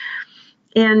organizations.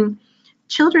 And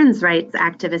children's rights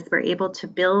activists were able to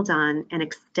build on and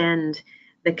extend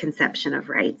the conception of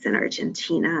rights in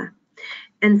Argentina.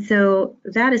 And so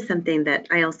that is something that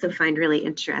I also find really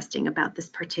interesting about this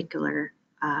particular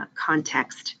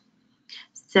context.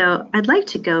 So I'd like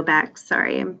to go back,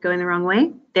 sorry, I'm going the wrong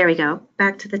way. There we go,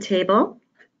 back to the table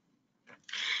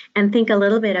and think a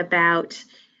little bit about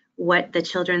what the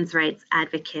children's rights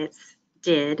advocates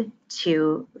did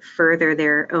to further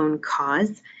their own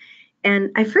cause.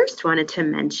 And I first wanted to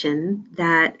mention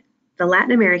that the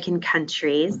Latin American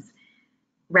countries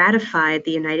ratified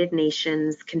the United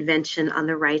Nations Convention on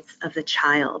the Rights of the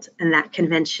Child, and that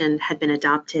convention had been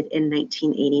adopted in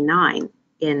 1989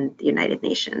 in the United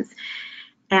Nations.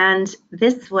 And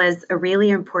this was a really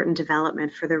important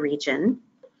development for the region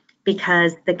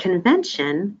because the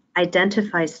convention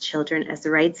identifies children as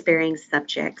rights-bearing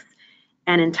subjects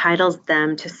and entitles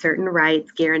them to certain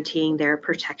rights guaranteeing their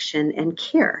protection and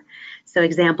care. So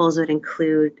examples would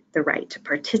include the right to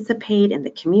participate in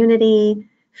the community,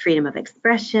 freedom of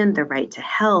expression, the right to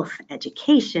health,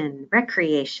 education,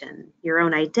 recreation, your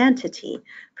own identity,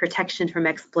 protection from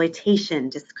exploitation,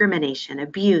 discrimination,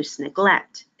 abuse,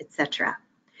 neglect, etc.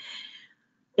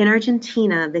 In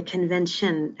Argentina, the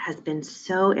convention has been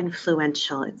so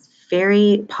influential. It's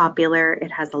very popular. It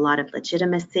has a lot of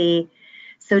legitimacy.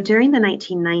 So during the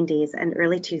 1990s and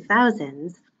early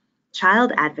 2000s,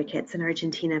 child advocates in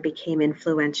Argentina became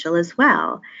influential as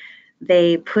well.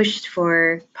 They pushed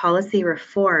for policy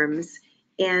reforms,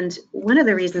 and one of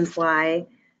the reasons why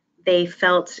they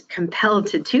felt compelled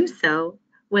to do so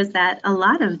was that a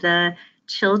lot of the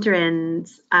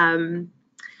children's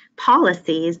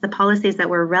policies, the policies that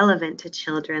were relevant to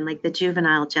children, like the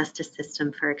juvenile justice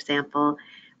system, for example,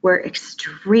 were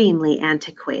extremely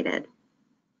antiquated.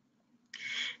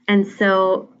 And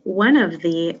so one of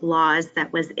the laws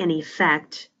that was in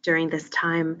effect during this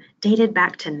time dated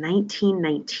back to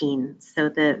 1919, so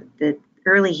the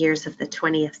early years of the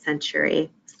 20th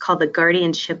century. It's called the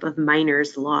Guardianship of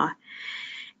Minors Law.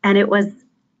 And it was,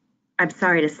 I'm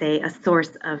sorry to say, a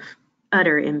source of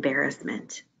utter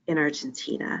embarrassment in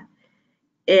Argentina.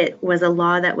 It was a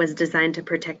law that was designed to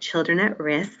protect children at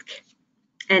risk,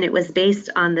 and it was based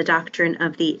on the doctrine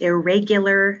of the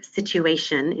irregular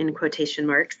situation, in quotation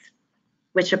marks,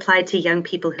 which applied to young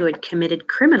people who had committed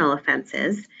criminal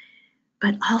offenses,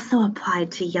 but also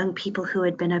applied to young people who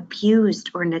had been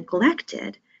abused or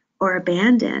neglected or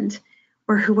abandoned,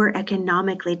 or who were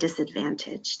economically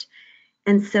disadvantaged.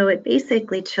 And so it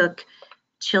basically took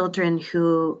children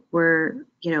who were,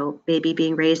 maybe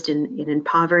being raised in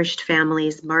impoverished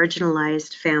families,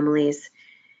 marginalized families,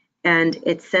 and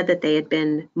it said that they had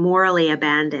been morally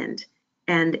abandoned.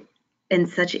 And in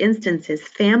such instances,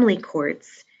 family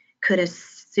courts could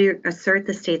assert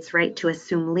the state's right to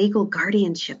assume legal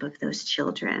guardianship of those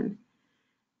children.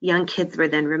 Young kids were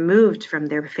then removed from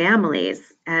their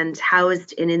families and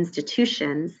housed in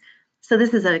institutions. So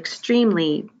this is an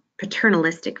extremely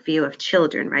paternalistic view of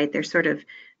children, right? They're sort of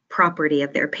property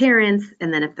of their parents.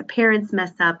 And then if the parents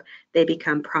mess up, they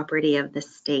become property of the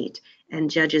state.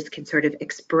 And judges can sort of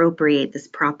expropriate this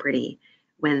property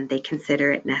when they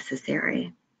consider it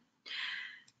necessary.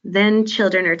 Then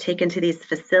children are taken to these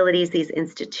facilities, these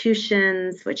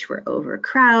institutions, which were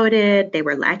overcrowded. They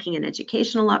were lacking in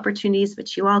educational opportunities,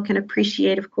 which you all can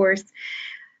appreciate, of course.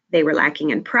 They were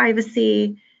lacking in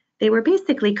privacy. They were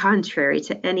basically contrary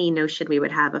to any notion we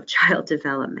would have of child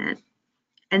development.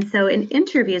 And so in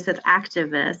interviews with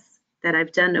activists that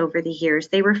I've done over the years,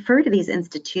 they refer to these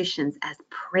institutions as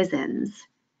prisons.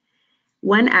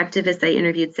 One activist I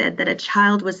interviewed said that a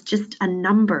child was just a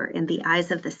number in the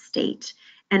eyes of the state.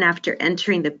 And after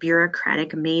entering the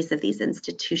bureaucratic maze of these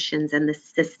institutions and the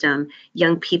system,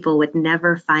 young people would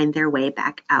never find their way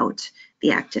back out, the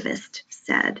activist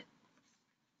said.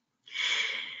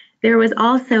 There was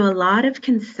also a lot of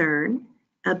concern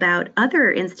about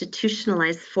other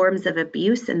institutionalized forms of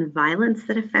abuse and violence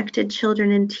that affected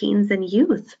children and teens and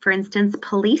youth. For instance,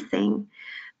 policing.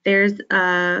 There's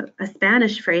a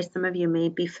Spanish phrase some of you may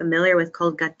be familiar with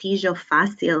called gatillo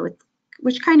fácil,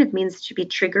 which kind of means to be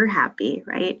trigger happy,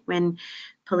 right? When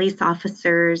police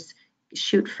officers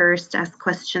shoot first, ask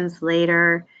questions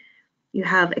later. You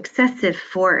have excessive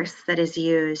force that is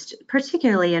used,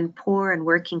 particularly in poor and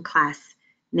working class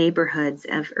neighborhoods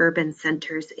of urban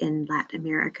centers in Latin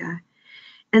America.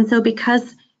 And so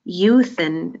because youth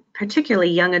and particularly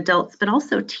young adults, but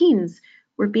also teens,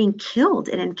 were being killed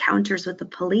in encounters with the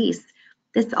police,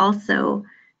 this also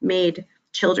made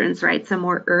children's rights a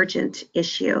more urgent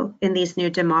issue in these new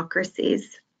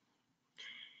democracies.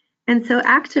 And so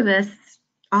activists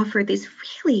offered these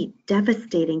really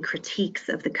devastating critiques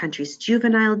of the country's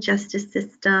juvenile justice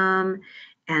system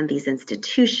and these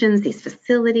institutions, these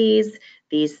facilities,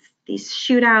 these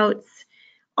shootouts.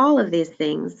 All of these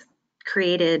things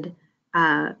created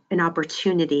an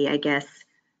opportunity, I guess,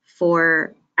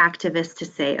 for activists to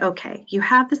say, okay, you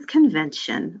have this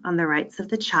convention on the rights of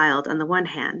the child on the one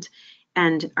hand,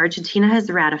 and Argentina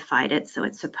has ratified it, so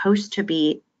it's supposed to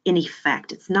be in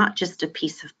effect. It's not just a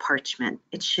piece of parchment.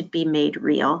 It should be made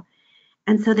real.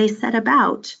 And so they set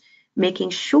about making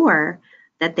sure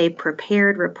that they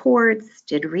prepared reports,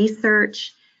 did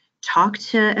research, talked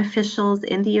to officials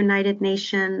in the United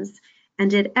Nations, and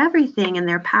did everything in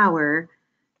their power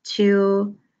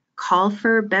to call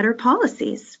for better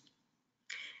policies.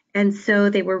 And so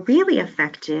they were really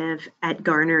effective at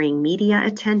garnering media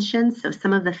attention. So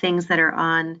some of the things that are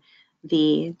on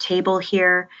the table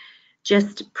here,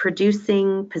 just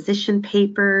producing position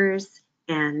papers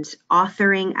and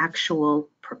authoring actual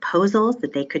proposals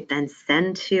that they could then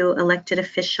send to elected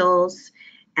officials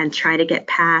and try to get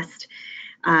passed.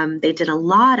 They did a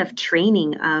lot of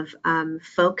training of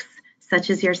folks such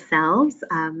as yourselves,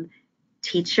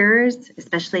 teachers,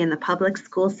 especially in the public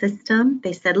school system.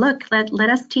 They said, look, let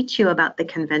us teach you about the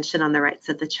Convention on the Rights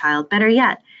of the Child. Better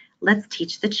yet, let's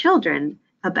teach the children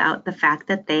about the fact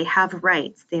that they have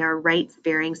rights. They are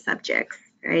rights-bearing subjects,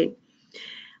 right?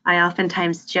 I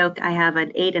oftentimes joke I have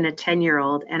an 8 and a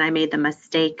 10-year-old, and I made the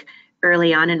mistake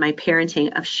early on in my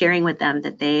parenting of sharing with them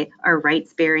that they are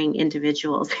rights-bearing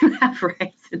individuals who have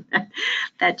rights, and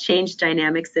that changed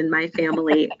dynamics in my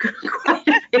family quite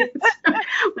a bit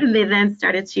when they then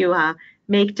started to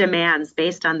make demands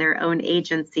based on their own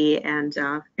agency and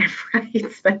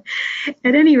rights. But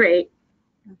at any rate,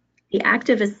 the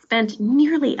activists spent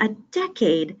nearly a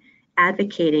decade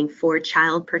advocating for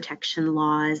child protection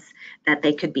laws that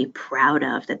they could be proud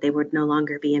of, that they would no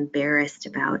longer be embarrassed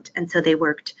about. And so they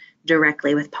worked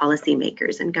directly with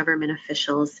policymakers and government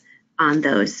officials on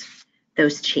those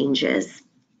changes.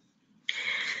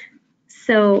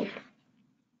 So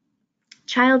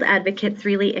child advocates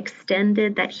really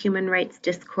extended that human rights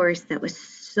discourse that was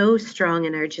so strong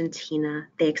in Argentina.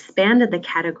 They expanded the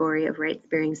category of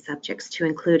rights-bearing subjects to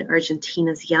include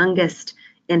Argentina's youngest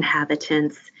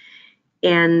inhabitants.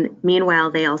 And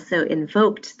meanwhile, they also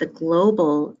invoked the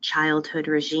global childhood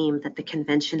regime that the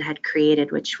convention had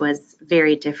created, which was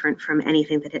very different from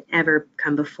anything that had ever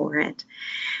come before it.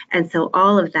 And so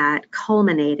all of that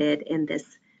culminated in this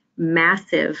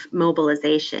massive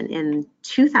mobilization in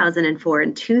 2004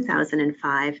 and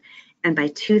 2005. And by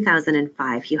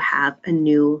 2005, you have a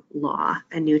new law,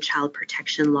 a new child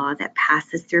protection law that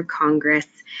passes through Congress.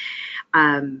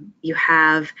 You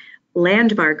have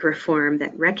landmark reform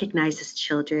that recognizes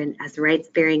children as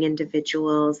rights-bearing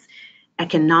individuals.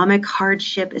 Economic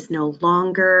hardship is no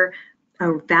longer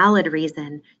a valid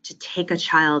reason to take a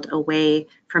child away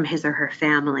from his or her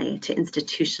family, to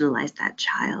institutionalize that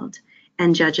child.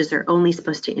 And judges are only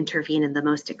supposed to intervene in the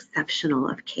most exceptional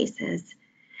of cases.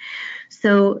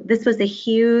 So this was a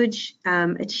huge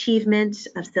achievement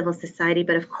of civil society,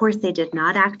 but of course they did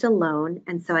not act alone.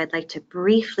 And so I'd like to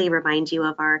briefly remind you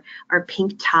of our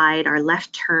pink tide, our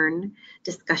left turn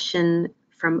discussion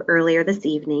from earlier this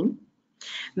evening.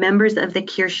 Members of the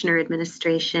Kirchner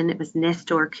administration, it was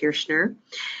Nestor Kirchner,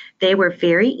 they were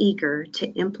very eager to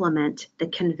implement the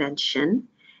convention.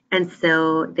 And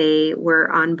so they were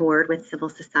on board with civil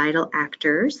societal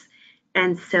actors.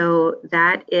 And so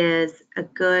that is a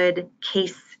good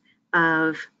case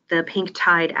of the pink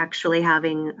tide actually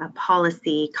having a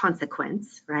policy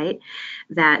consequence, right?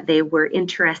 That they were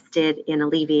interested in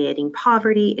alleviating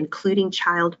poverty, including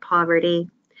child poverty.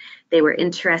 They were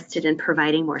interested in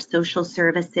providing more social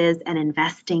services and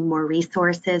investing more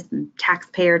resources and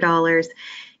taxpayer dollars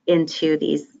into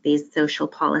these social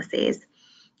policies.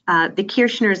 The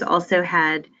Kirchners also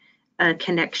had a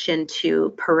connection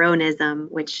to Peronism,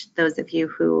 which those of you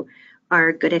who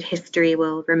are good at history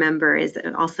will remember is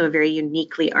also a very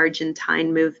uniquely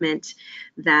Argentine movement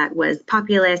that was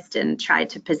populist and tried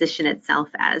to position itself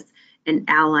as an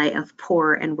ally of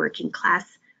poor and working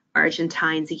class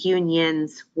Argentines,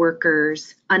 unions,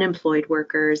 workers, unemployed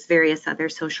workers, various other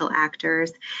social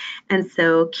actors. And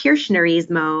so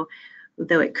Kirchnerismo,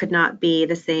 though it could not be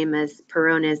the same as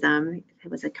Peronism,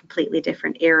 it was a completely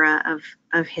different era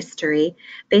of history,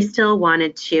 they still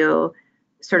wanted to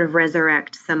sort of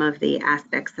resurrect some of the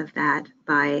aspects of that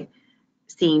by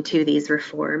seeing to these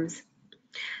reforms.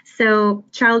 So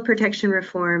child protection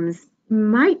reforms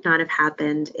might not have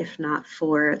happened if not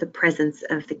for the presence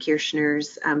of the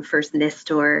Kirchners, first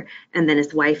Nestor, and then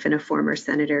his wife and a former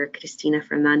senator, Cristina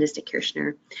Fernandez de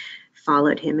Kirchner,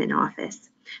 followed him in office.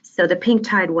 So the pink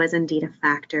tide was indeed a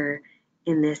factor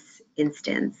in this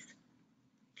instance.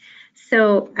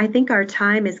 So I think our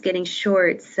time is getting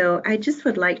short. So I just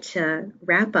would like to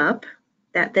wrap up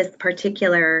that this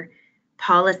particular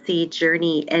policy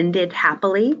journey ended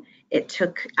happily. It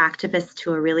took activists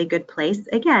to a really good place.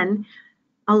 Again,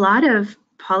 a lot of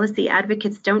policy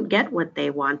advocates don't get what they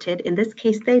wanted. In this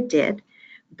case, they did.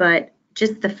 But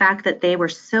just the fact that they were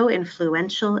so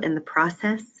influential in the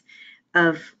process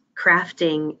of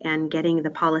crafting and getting the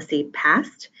policy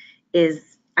passed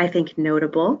is, I think,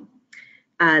 notable.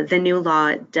 The new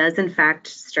law does, in fact,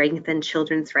 strengthen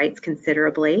children's rights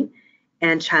considerably.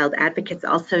 And child advocates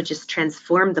also just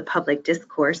transform the public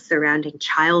discourse surrounding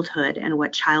childhood and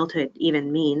what childhood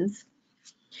even means.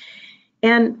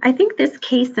 And I think this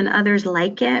case and others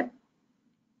like it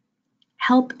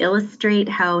help illustrate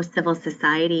how civil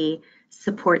society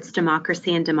supports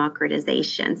democracy and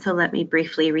democratization. So let me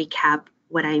briefly recap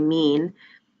what I mean.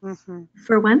 Mm-hmm.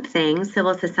 For one thing,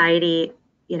 civil society,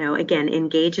 again,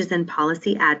 engages in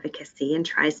policy advocacy and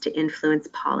tries to influence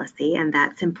policy, and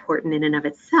that's important in and of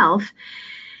itself.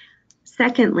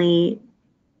 Secondly,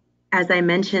 as I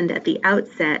mentioned at the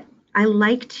outset, I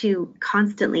like to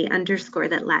constantly underscore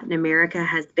that Latin America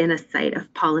has been a site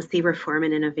of policy reform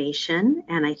and innovation.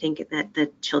 And I think that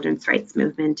the children's rights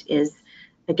movement is,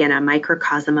 again, a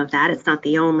microcosm of that. It's not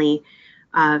the only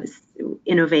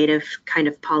innovative kind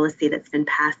of policy that's been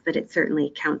passed, but it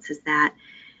certainly counts as that.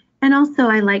 And also,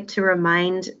 I like to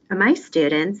remind my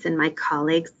students and my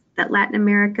colleagues that Latin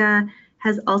America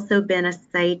has also been a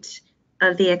site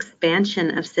of the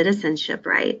expansion of citizenship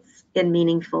rights in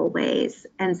meaningful ways.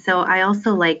 And so I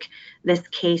also like this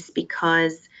case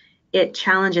because it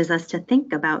challenges us to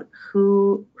think about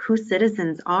who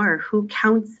citizens are, who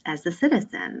counts as a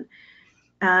citizen.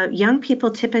 Young people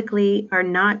typically are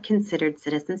not considered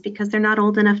citizens because they're not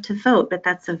old enough to vote, but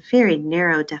that's a very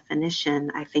narrow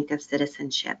definition, I think, of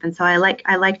citizenship. And so I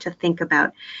like to think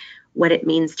about what it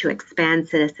means to expand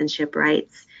citizenship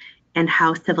rights and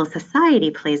how civil society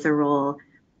plays a role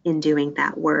in doing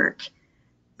that work.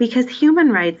 Because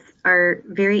human rights are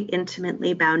very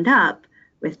intimately bound up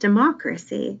with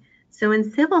democracy. So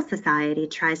when civil society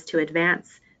tries to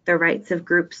advance the rights of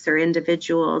groups or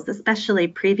individuals, especially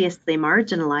previously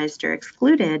marginalized or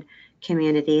excluded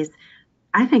communities,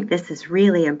 I think this is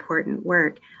really important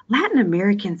work. Latin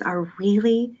Americans are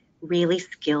really, really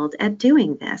skilled at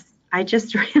doing this. I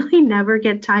just really never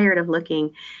get tired of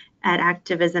looking at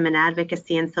activism and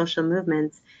advocacy and social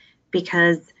movements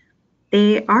because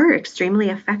they are extremely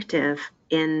effective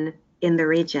in the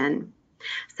region.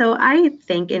 So I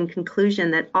think in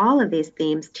conclusion that all of these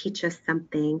themes teach us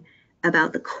something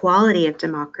about the quality of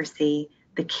democracy,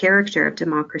 the character of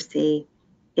democracy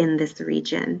in this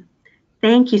region.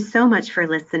 Thank you so much for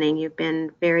listening. You've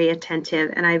been very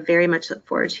attentive, and I very much look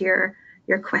forward to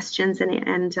your questions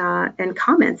and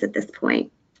comments at this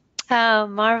point. Oh,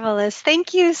 marvelous.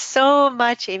 Thank you so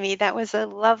much, Amy. That was a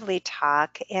lovely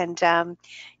talk. And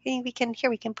we can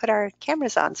put our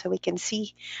cameras on so we can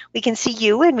see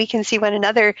you and we can see one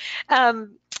another.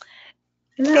 Um,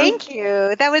 Hello. Thank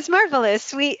you. That was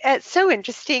marvelous. It's so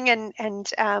interesting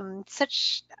and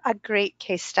such a great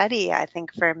case study, I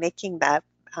think, for making that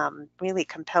really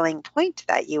compelling point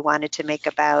that you wanted to make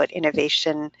about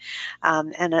innovation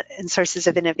and sources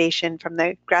of innovation from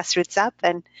the grassroots up.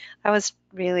 And that was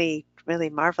really, really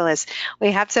marvelous.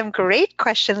 We have some great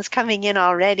questions coming in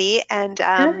already, Good.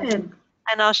 and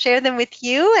I'll share them with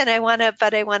you.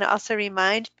 But I want to also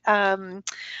remind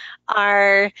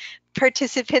our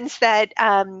participants that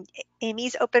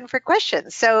Amy's open for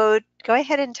questions. So go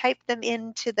ahead and type them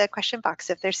into the question box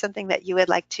if there's something that you would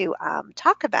like to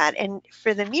talk about. And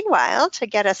for the meanwhile, to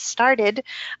get us started,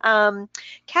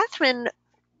 Catherine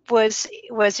was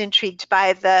intrigued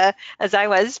by as I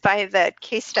was, by the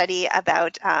case study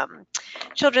about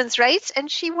children's rights,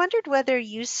 and she wondered whether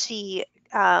you see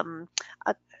a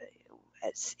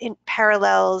in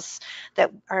parallels that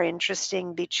are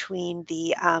interesting between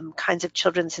the kinds of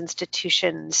children's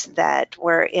institutions that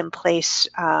were in place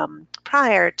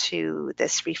prior to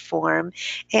this reform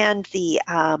and the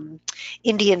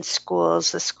Indian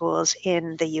schools, the schools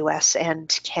in the US and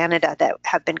Canada that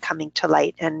have been coming to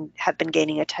light and have been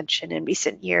gaining attention in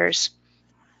recent years.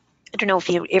 I don't know if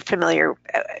you're familiar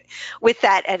with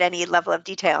that at any level of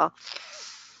detail.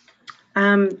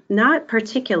 Not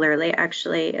particularly,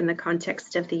 actually, in the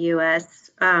context of the US.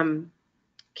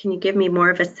 Can you give me more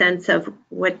of a sense of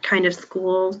what kind of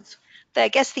schools? I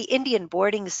guess the Indian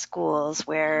boarding schools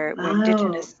where Oh,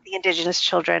 the indigenous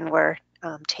children were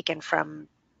taken from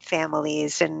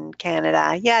families in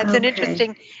Canada. Yeah, it's an okay.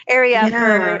 interesting area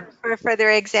Yeah. for further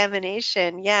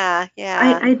examination. Yeah, I,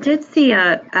 yeah. I did see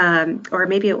or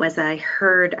maybe it was I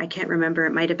heard, I can't remember,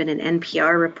 it might have been an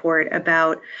NPR report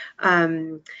about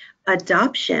um,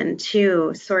 adoption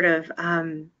too, sort of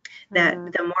that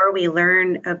Mm, the more we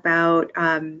learn about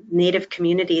Native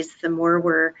communities, the more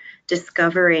we're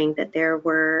discovering that there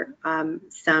were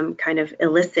some kind of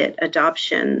illicit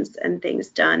adoptions and things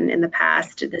done in the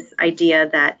past. This idea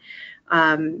that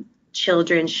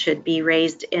children should be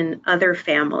raised in other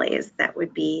families that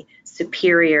would be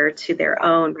superior to their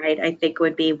own, right? I think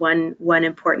would be one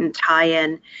important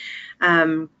tie-in.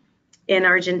 Um, in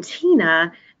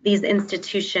Argentina, these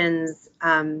institutions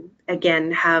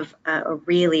again have a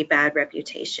really bad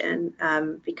reputation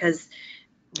because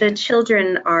the yeah.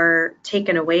 children are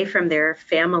taken away from their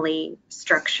family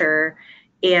structure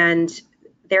and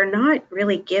they're not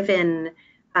really given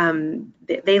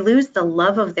they lose the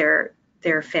love of their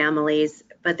families,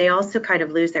 but they also kind of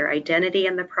lose their identity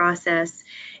in the process.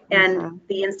 And Hmm.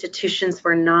 the institutions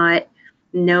were not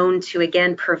known to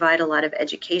again provide a lot of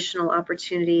educational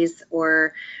opportunities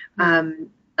or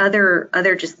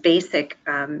other just basic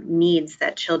needs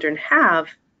that children have.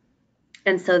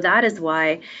 And so that is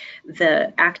why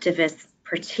the activists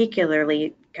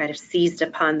particularly kind of seized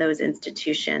upon those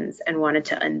institutions and wanted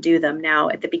to undo them. Now,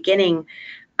 at the beginning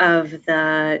of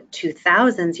the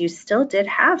 2000s, you still did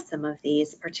have some of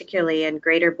these, particularly in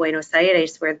Greater Buenos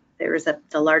Aires, where there was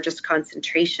the largest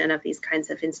concentration of these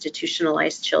kinds of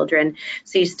institutionalized children.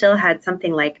 So you still had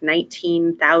something like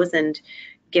 19,000,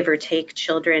 give or take,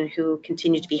 children who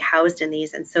continued to be housed in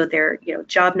these. And so their,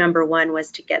 job number one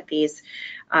was to get these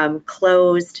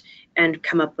closed and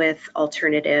come up with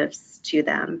alternatives to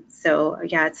them. So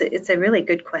yeah, it's a really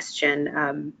good question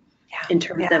Yeah, in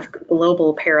terms yeah. of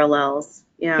global parallels.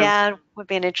 Yeah. Yeah, would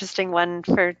be an interesting one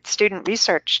for student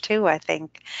research too, I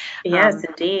think. Yes, Um,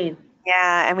 indeed.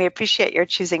 Yeah, and we appreciate your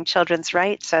choosing children's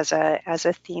rights as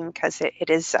a theme because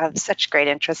it is of such great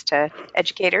interest to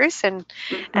educators and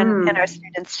our Hmm.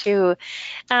 students too.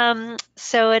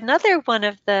 So another one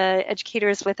of the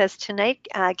educators with us tonight,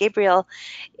 Gabriel,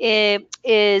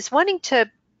 is wanting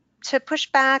to push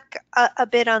back a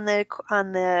bit on the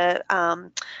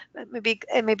maybe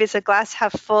it's a glass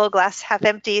half full, glass half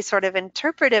empty sort of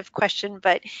interpretive question,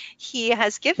 but he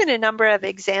has given a number of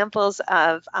examples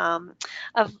of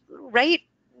right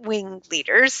wing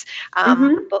leaders,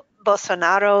 Hmm.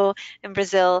 Bolsonaro in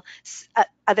Brazil,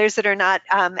 others that are not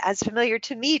as familiar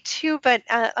to me too, but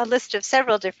a list of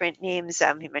several different names.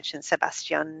 He mentioned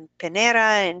Sebastián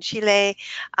Pinera in Chile,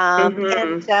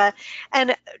 Hmm.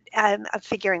 and a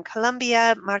figure in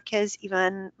Colombia,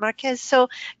 Ivan Marquez. So,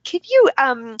 can you?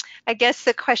 I guess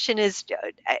the question is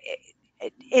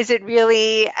it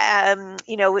really,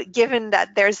 given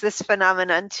that there's this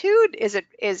phenomenon too? Is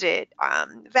it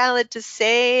valid to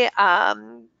say?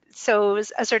 So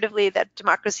assertively that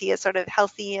democracy is sort of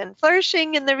healthy and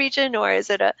flourishing in the region, or is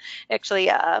it actually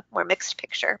a more mixed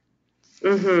picture?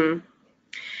 Hmm.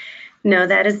 No,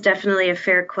 that is definitely a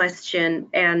fair question.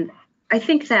 And I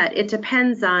think that it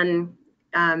depends on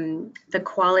the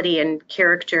quality and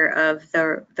character of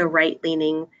the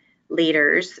right-leaning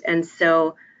leaders. And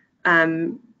so,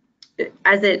 um,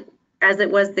 as it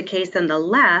was the case on the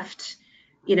left,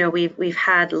 we've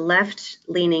had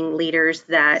left-leaning leaders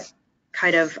that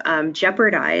kind of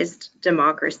jeopardized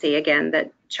democracy. Again,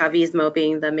 that Chavismo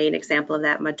being the main example of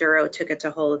that. Maduro took it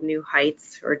to whole new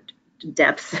heights or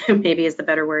depths, maybe is the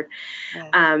better word. Yeah.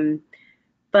 Um,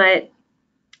 but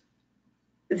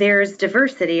there's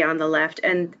diversity on the left,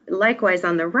 and likewise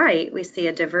on the right, we see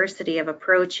a diversity of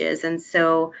approaches. And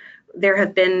so there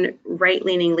have been right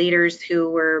leaning leaders who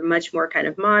were much more kind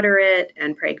of moderate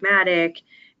and pragmatic.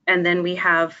 And then we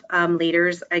have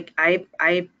leaders.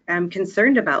 I am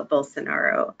concerned about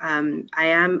Bolsonaro.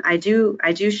 I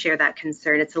do share that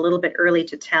concern. It's a little bit early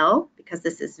to tell because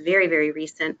this is very, very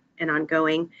recent and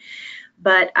ongoing.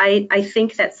 But I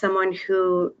think that someone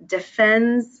who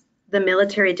defends the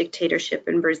military dictatorship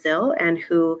in Brazil and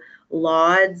who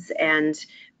lauds and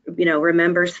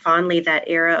remembers fondly that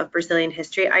era of Brazilian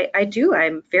history,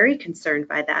 I'm very concerned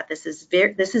by that. This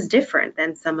is different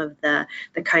than some of the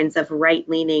kinds of right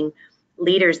leaning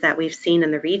leaders that we've seen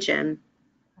in the region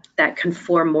that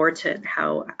conform more to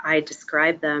how I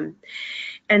describe them.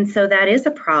 And so that is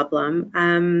a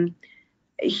problem.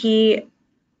 He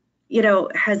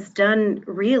has done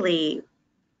really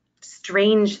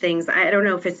strange things. I don't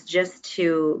know if it's just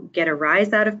to get a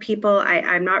rise out of people.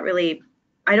 I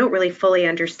don't really fully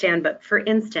understand. But for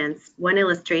instance, one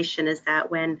illustration is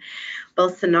that when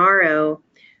Bolsonaro,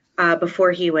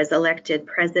 before he was elected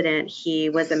president, he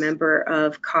was a member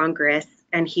of Congress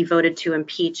and he voted to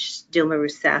impeach Dilma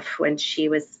Rousseff when she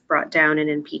was brought down in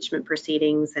impeachment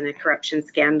proceedings and a corruption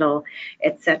scandal,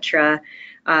 etc.,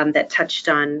 that touched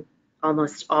on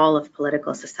almost all of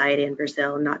political society in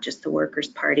Brazil, not just the Workers'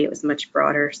 Party. It was much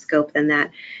broader scope than that.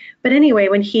 But anyway,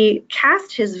 when he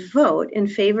cast his vote in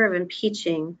favor of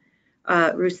impeaching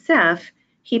Rousseff,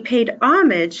 he paid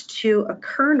homage to a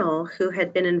colonel who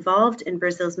had been involved in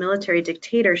Brazil's military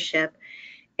dictatorship,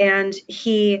 and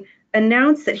he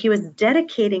announced that he was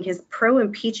dedicating his pro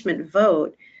impeachment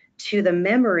vote to the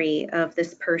memory of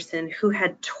this person who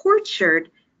had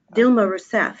tortured Dilma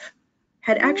Rousseff,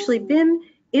 had actually been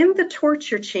in the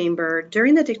torture chamber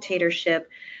during the dictatorship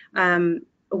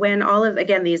when all of,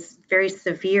 again, these very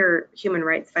severe human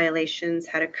rights violations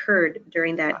had occurred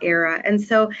during that era. And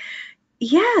so,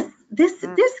 yes, this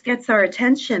gets our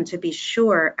attention, to be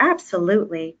sure,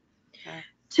 absolutely.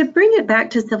 To bring it back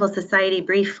to civil society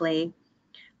briefly,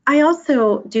 I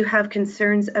also do have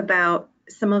concerns about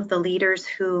some of the leaders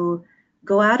who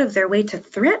go out of their way to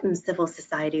threaten civil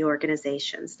society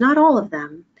organizations. Not all of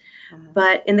them,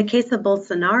 but in the case of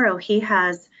Bolsonaro, he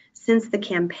has, since the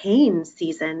campaign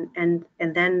season, and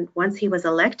then once he was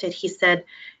elected, he said,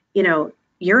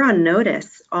 you're on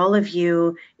notice, all of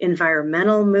you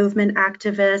environmental movement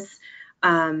activists,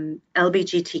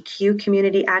 LGBTQ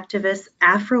community activists,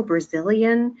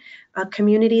 Afro-Brazilian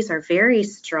communities are very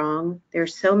strong.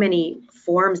 There's so many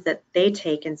forms that they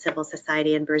take in civil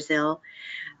society in Brazil.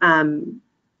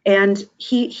 And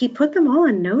he put them all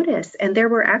on notice, and there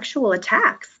were actual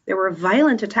attacks. There were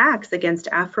violent attacks against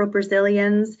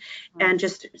Afro-Brazilians and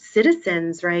just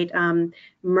citizens, right,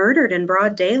 murdered in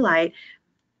broad daylight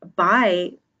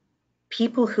by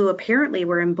people who apparently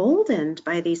were emboldened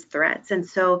by these threats. And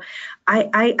so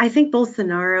I think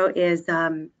Bolsonaro is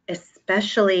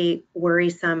especially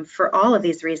worrisome for all of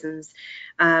these reasons,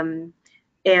 and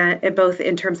both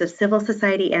in terms of civil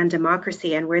society and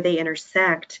democracy and where they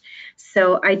intersect.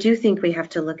 So I do think we have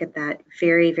to look at that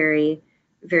very, very,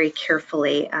 very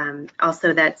carefully.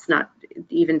 Also, that's not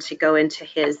even to go into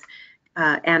his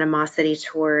animosity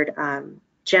toward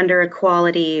gender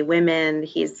equality, women.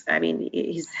 He has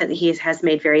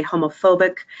made very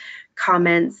homophobic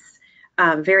comments,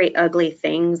 very ugly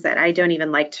things that I don't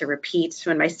even like to repeat.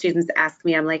 When my students ask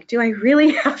me, I'm like, do I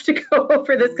really have to go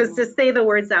over this? Because to say the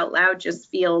words out loud just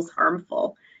feels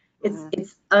harmful.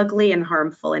 It's ugly and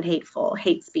harmful and hateful.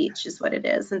 Hate speech is what it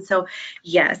is. And so,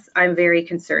 yes, I'm very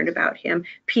concerned about him.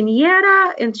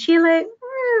 Piñera in Chile,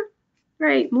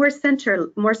 right, more center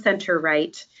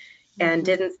right, and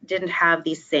didn't have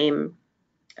these same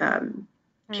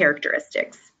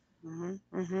characteristics.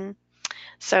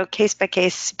 So case by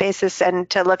case basis, and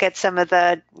to look at some of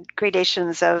the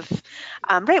gradations of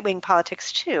right wing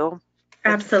politics too.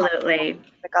 Absolutely.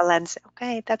 Like a lens.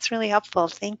 Okay, that's really helpful.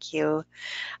 Thank you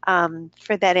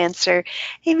for that answer.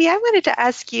 Amy, I wanted to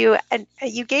ask you, and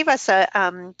you gave us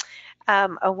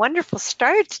a wonderful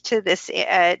start to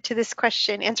this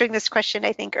question, answering this question,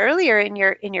 I think earlier in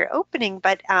your opening.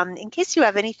 But in case you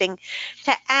have anything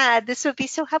to add, this would be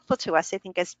so helpful to us, I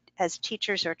think, as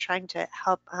teachers are trying to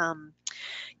help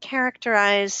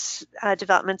characterize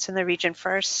developments in the region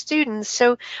for our students.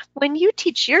 So when you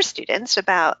teach your students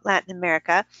about Latin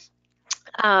America,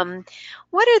 um,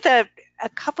 what are a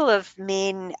couple of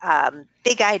main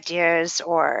big ideas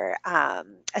or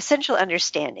essential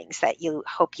understandings that you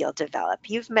hope you'll develop?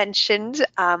 You've mentioned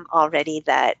already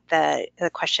that the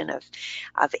question of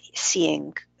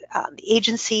seeing the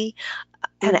agency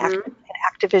and Mm-hmm.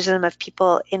 activism of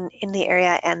people in the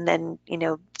area, and then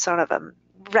sort of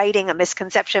writing a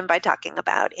misconception by talking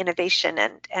about innovation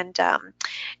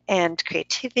and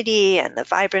creativity and the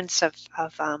vibrance of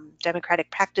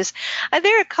democratic practice. Are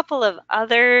there a couple of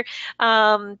other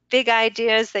big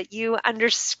ideas that you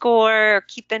underscore or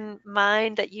keep in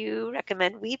mind that you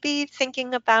recommend we be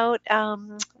thinking about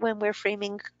when we're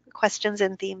framing questions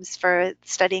and themes for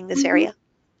studying this Mm-hmm. area?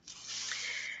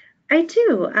 I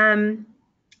do.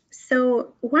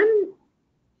 So one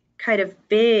kind of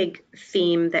big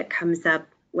theme that comes up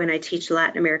when I teach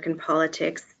Latin American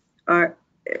politics are,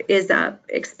 is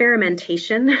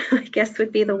experimentation, I guess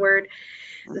would be the word,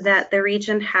 Mhm. that the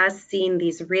region has seen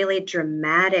these really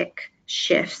dramatic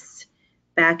shifts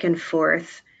back and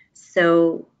forth.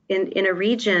 So in a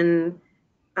region,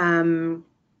 um,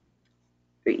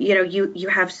 you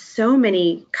have so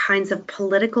many kinds of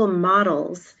political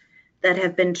models that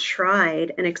have been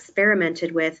tried and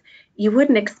experimented with. You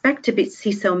wouldn't expect to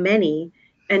see so many,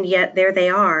 and yet there they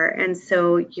are. And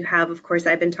so you have, of course,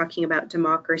 I've been talking about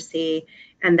democracy,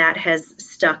 and that has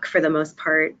stuck for the most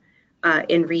part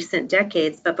in recent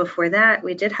decades. But before that,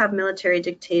 we did have military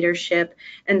dictatorship,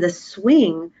 and the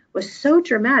swing was so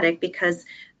dramatic because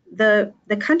the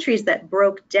countries that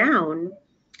broke down,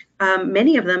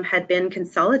 many of them had been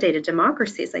consolidated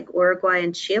democracies, like Uruguay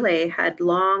and Chile had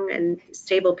long and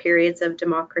stable periods of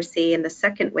democracy and the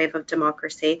second wave of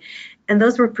democracy. And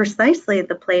those were precisely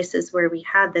the places where we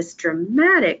had this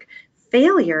dramatic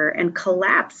failure and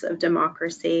collapse of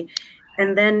democracy.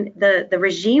 And then the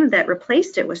regime that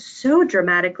replaced it was so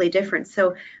dramatically different.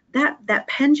 So that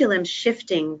pendulum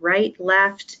shifting right,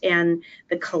 left, and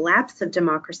the collapse of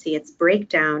democracy, its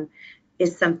breakdown,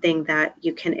 is something that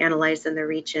you can analyze in the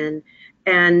region.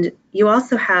 And you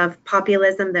also have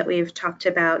populism that we've talked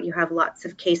about. You have lots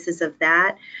of cases of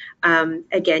that.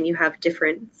 Again, you have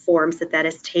different forms that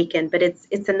has taken, but it's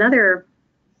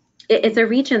a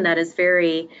region that is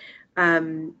very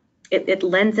it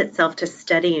lends itself to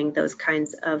studying those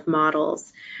kinds of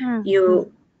models. Mhm.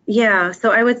 You Yeah,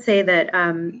 so I would say that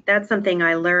that's something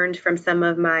I learned from some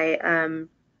of my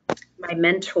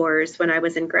mentors when I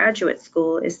was in graduate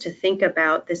school, is to think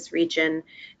about this region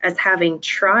as having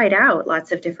tried out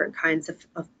lots of different kinds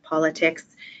of politics.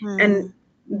 And Mhm.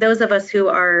 those of us who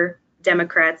are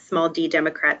Democrats, small d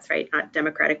Democrats, right? Not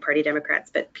Democratic Party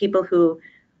Democrats, but people who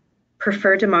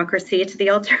prefer democracy to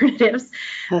the alternatives,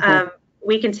 Uh-huh. um,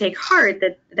 we can take heart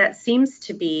that that seems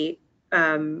to be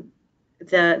um,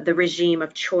 the regime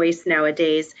of choice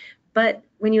nowadays. But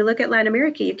when you look at Latin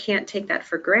America, you can't take that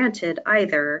for granted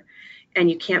either, and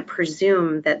you can't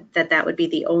presume that would be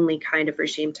the only kind of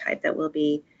regime type that will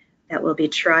be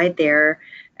tried there.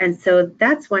 And so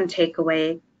that's one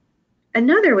takeaway.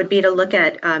 Another would be to look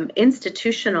at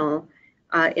institutional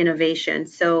innovation.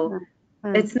 So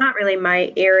Mhm. it's not really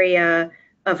my area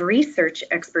of research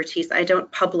expertise. I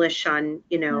don't publish on,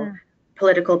 Mhm.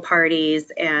 political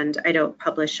parties, and I don't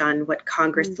publish on what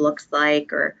Congress Mhm. looks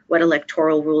like or what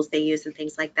electoral rules they use and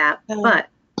things like that. Uh, But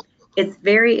it's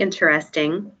very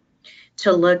interesting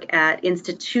to look at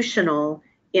institutional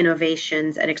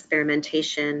innovations and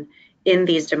experimentation in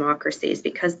these democracies,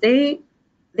 because they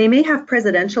may have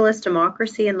presidentialist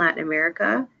democracy in Latin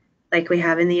America like we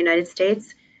have in the United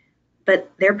States,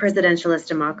 but their presidentialist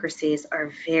democracies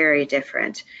are very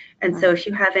different. And so, if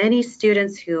you have any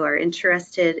students who are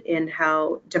interested in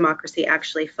how democracy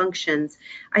actually functions,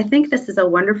 I think this is a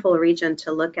wonderful region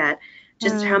to look at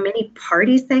just how Mhm. many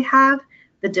parties they have,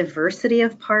 the diversity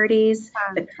of parties,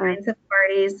 the Mhm. kinds of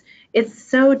parties. It's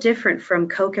so different from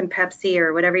Coke and Pepsi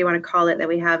or whatever you want to call it that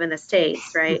we have in the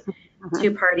States, right? Mhm.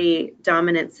 Two-party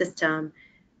dominant system.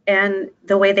 And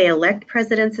the way they elect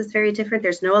presidents is very different.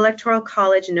 There's no electoral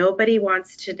college. Nobody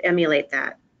wants to emulate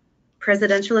that.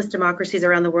 Presidentialist democracies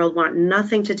around the world want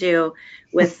nothing to do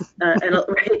with,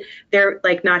 right? They're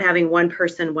like not having one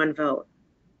person, one vote.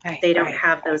 Right, They don't right.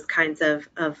 have those kinds of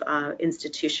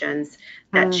institutions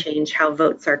that Mm. change how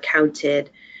votes are counted.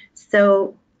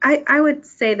 So I would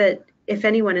say that if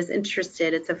anyone is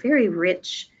interested, it's a very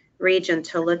rich region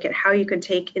to look at how you can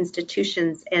take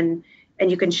institutions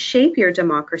and you can shape your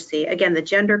democracy. Again, the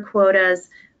gender quotas,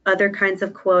 other kinds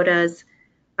of quotas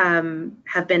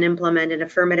have been implemented,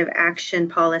 affirmative action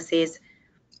policies.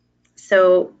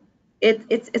 So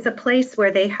it's a place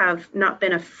where they have not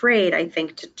been afraid, I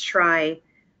think, to try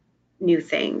new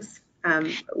things.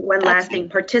 One That's last thing,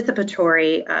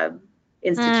 participatory mm,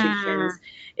 institutions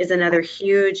is another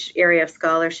huge area of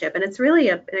scholarship. And it's really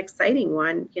an exciting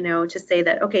one, you know, to say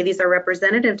that, okay, these are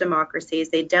representative democracies.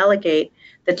 They delegate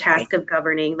the right. task of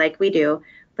governing like we do,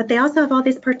 but they also have all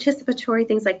these participatory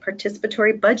things like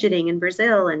participatory budgeting in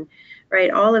Brazil and,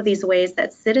 right, all of these ways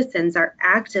that citizens are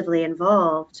actively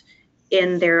involved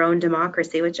in their own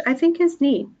democracy, which I think is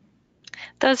neat.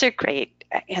 Those are great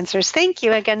answers. Thank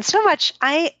you again so much.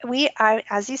 We are,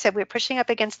 as you said, we're pushing up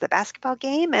against the basketball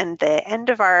game and the end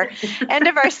of our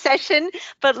session.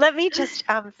 But let me just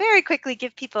very quickly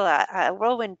give people a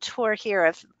whirlwind tour here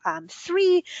of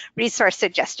three resource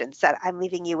suggestions that I'm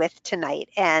leaving you with tonight.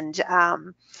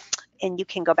 And you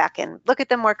can go back and look at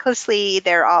them more closely.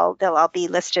 They'll all be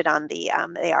listed on they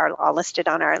are all listed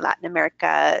on our Latin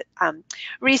America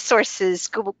resources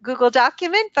Google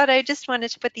document, but I just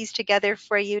wanted to put these together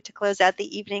for you to close out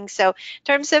the evening. So in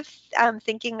terms of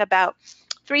thinking about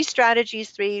three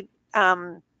strategies, three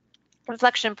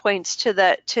reflection points to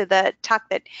the talk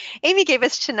that Amy gave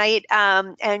us tonight,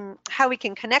 and how we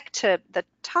can connect to the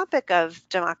topic of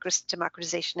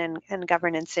democratization and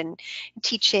governance in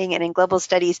teaching and in global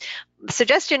studies.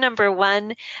 Suggestion number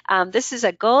one, this is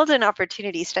a golden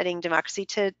opportunity studying democracy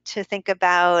to think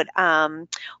about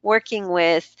working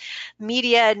with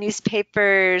media,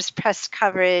 newspapers, press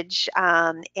coverage,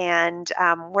 and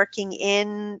working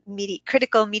in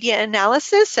critical media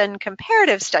analysis and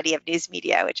comparative study of news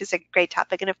media, which is a great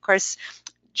topic. And of course,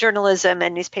 journalism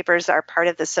and newspapers are part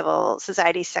of the civil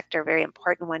society sector, very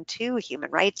important one too,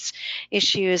 human rights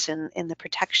issues and in the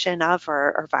protection of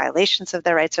or violations of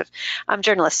the rights of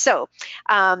journalists. So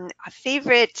a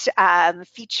favorite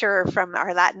feature from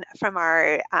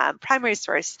our primary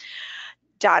source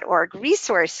 .org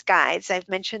resource guides. I've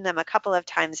mentioned them a couple of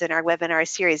times in our webinar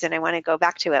series, and I want to go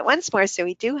back to it once more. So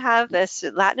we do have this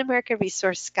Latin America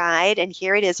resource guide, and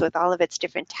here it is with all of its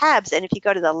different tabs. And if you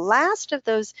go to the last of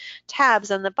those tabs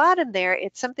on the bottom there,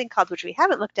 it's something called, which we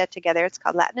haven't looked at together, it's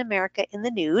called Latin America in the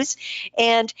News.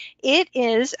 And it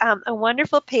is a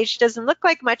wonderful page. It doesn't look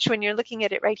like much when you're looking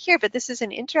at it right here, but this is an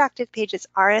interactive page. It's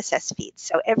RSS feeds.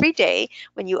 So every day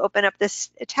when you open up this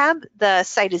tab, the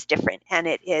site is different, and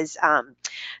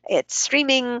it's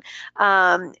streaming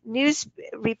news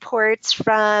reports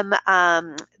from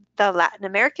the Latin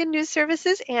American news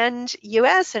services and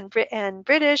US and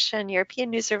British and European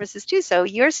news services too. So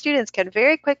your students can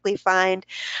very quickly find,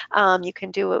 you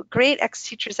can do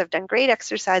teachers have done great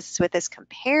exercises with this,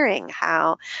 comparing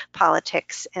how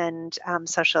politics and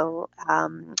social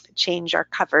change are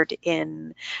covered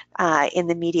in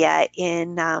the media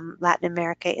in Latin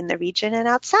America, in the region and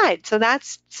outside. So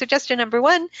that's suggestion number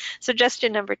one.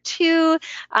 Suggestion number two,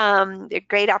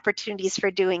 great opportunities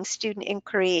for doing student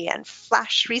inquiry and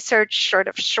flash research, sort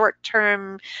of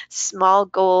short-term, small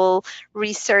goal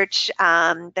research.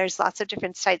 There's lots of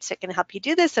different sites that can help you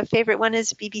do this. A favorite one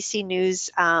is BBC News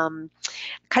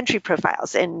country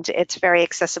profiles, and it's very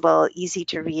accessible, easy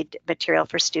to read material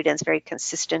for students, very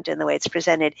consistent in the way it's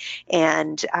presented.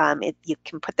 And you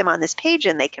can put them on this page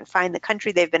and they can find the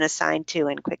country they've been assigned to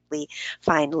and quickly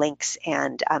find links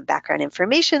and background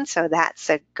information. So that's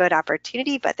a good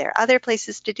opportunity, but there are other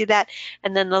places to do that.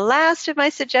 And then the last of my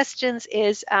suggestions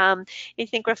is, I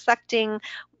think, reflecting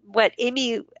what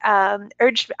Amy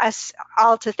urged us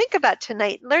all to think about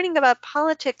tonight, learning about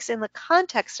politics in the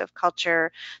context of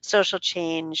culture, social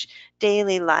change,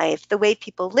 daily life, the way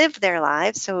people live their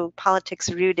lives. So politics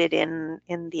rooted in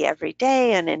the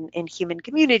everyday and in human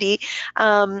community.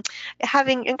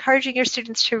 Encouraging your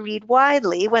students to read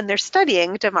widely when they're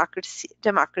studying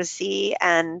democracy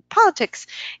and politics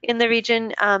in the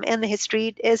region and the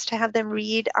history, is to have them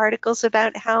read articles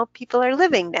about how people are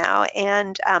living now.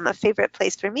 And a favorite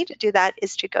place for me to do that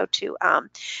is to go to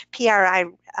PRI,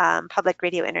 Public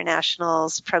Radio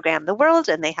International's program The World,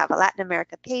 and they have a Latin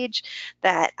America page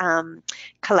that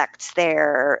collects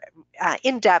their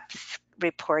in-depth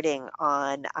reporting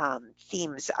on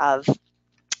themes of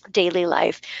daily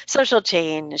life, social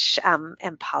change,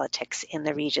 and politics in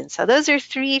the region. So those are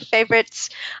three favorites,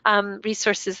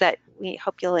 resources that we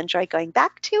hope you'll enjoy going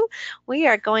back to. We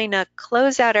are going to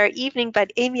close out our evening,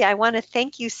 but Amy, I want to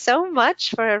thank you so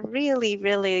much for a really,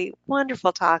 really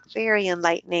wonderful talk, very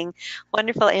enlightening,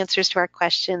 wonderful answers to our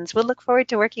questions. We'll look forward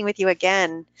to working with you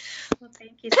again. Well,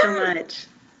 thank you so much.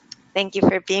 Thank you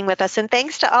for being with us. And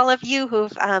thanks to all of you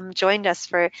who've joined us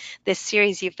for this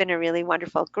series. You've been a really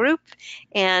wonderful group,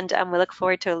 and we look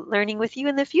forward to learning with you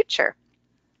in the future.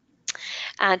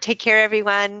 Take care,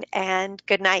 everyone, and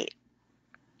good night.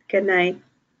 Good night.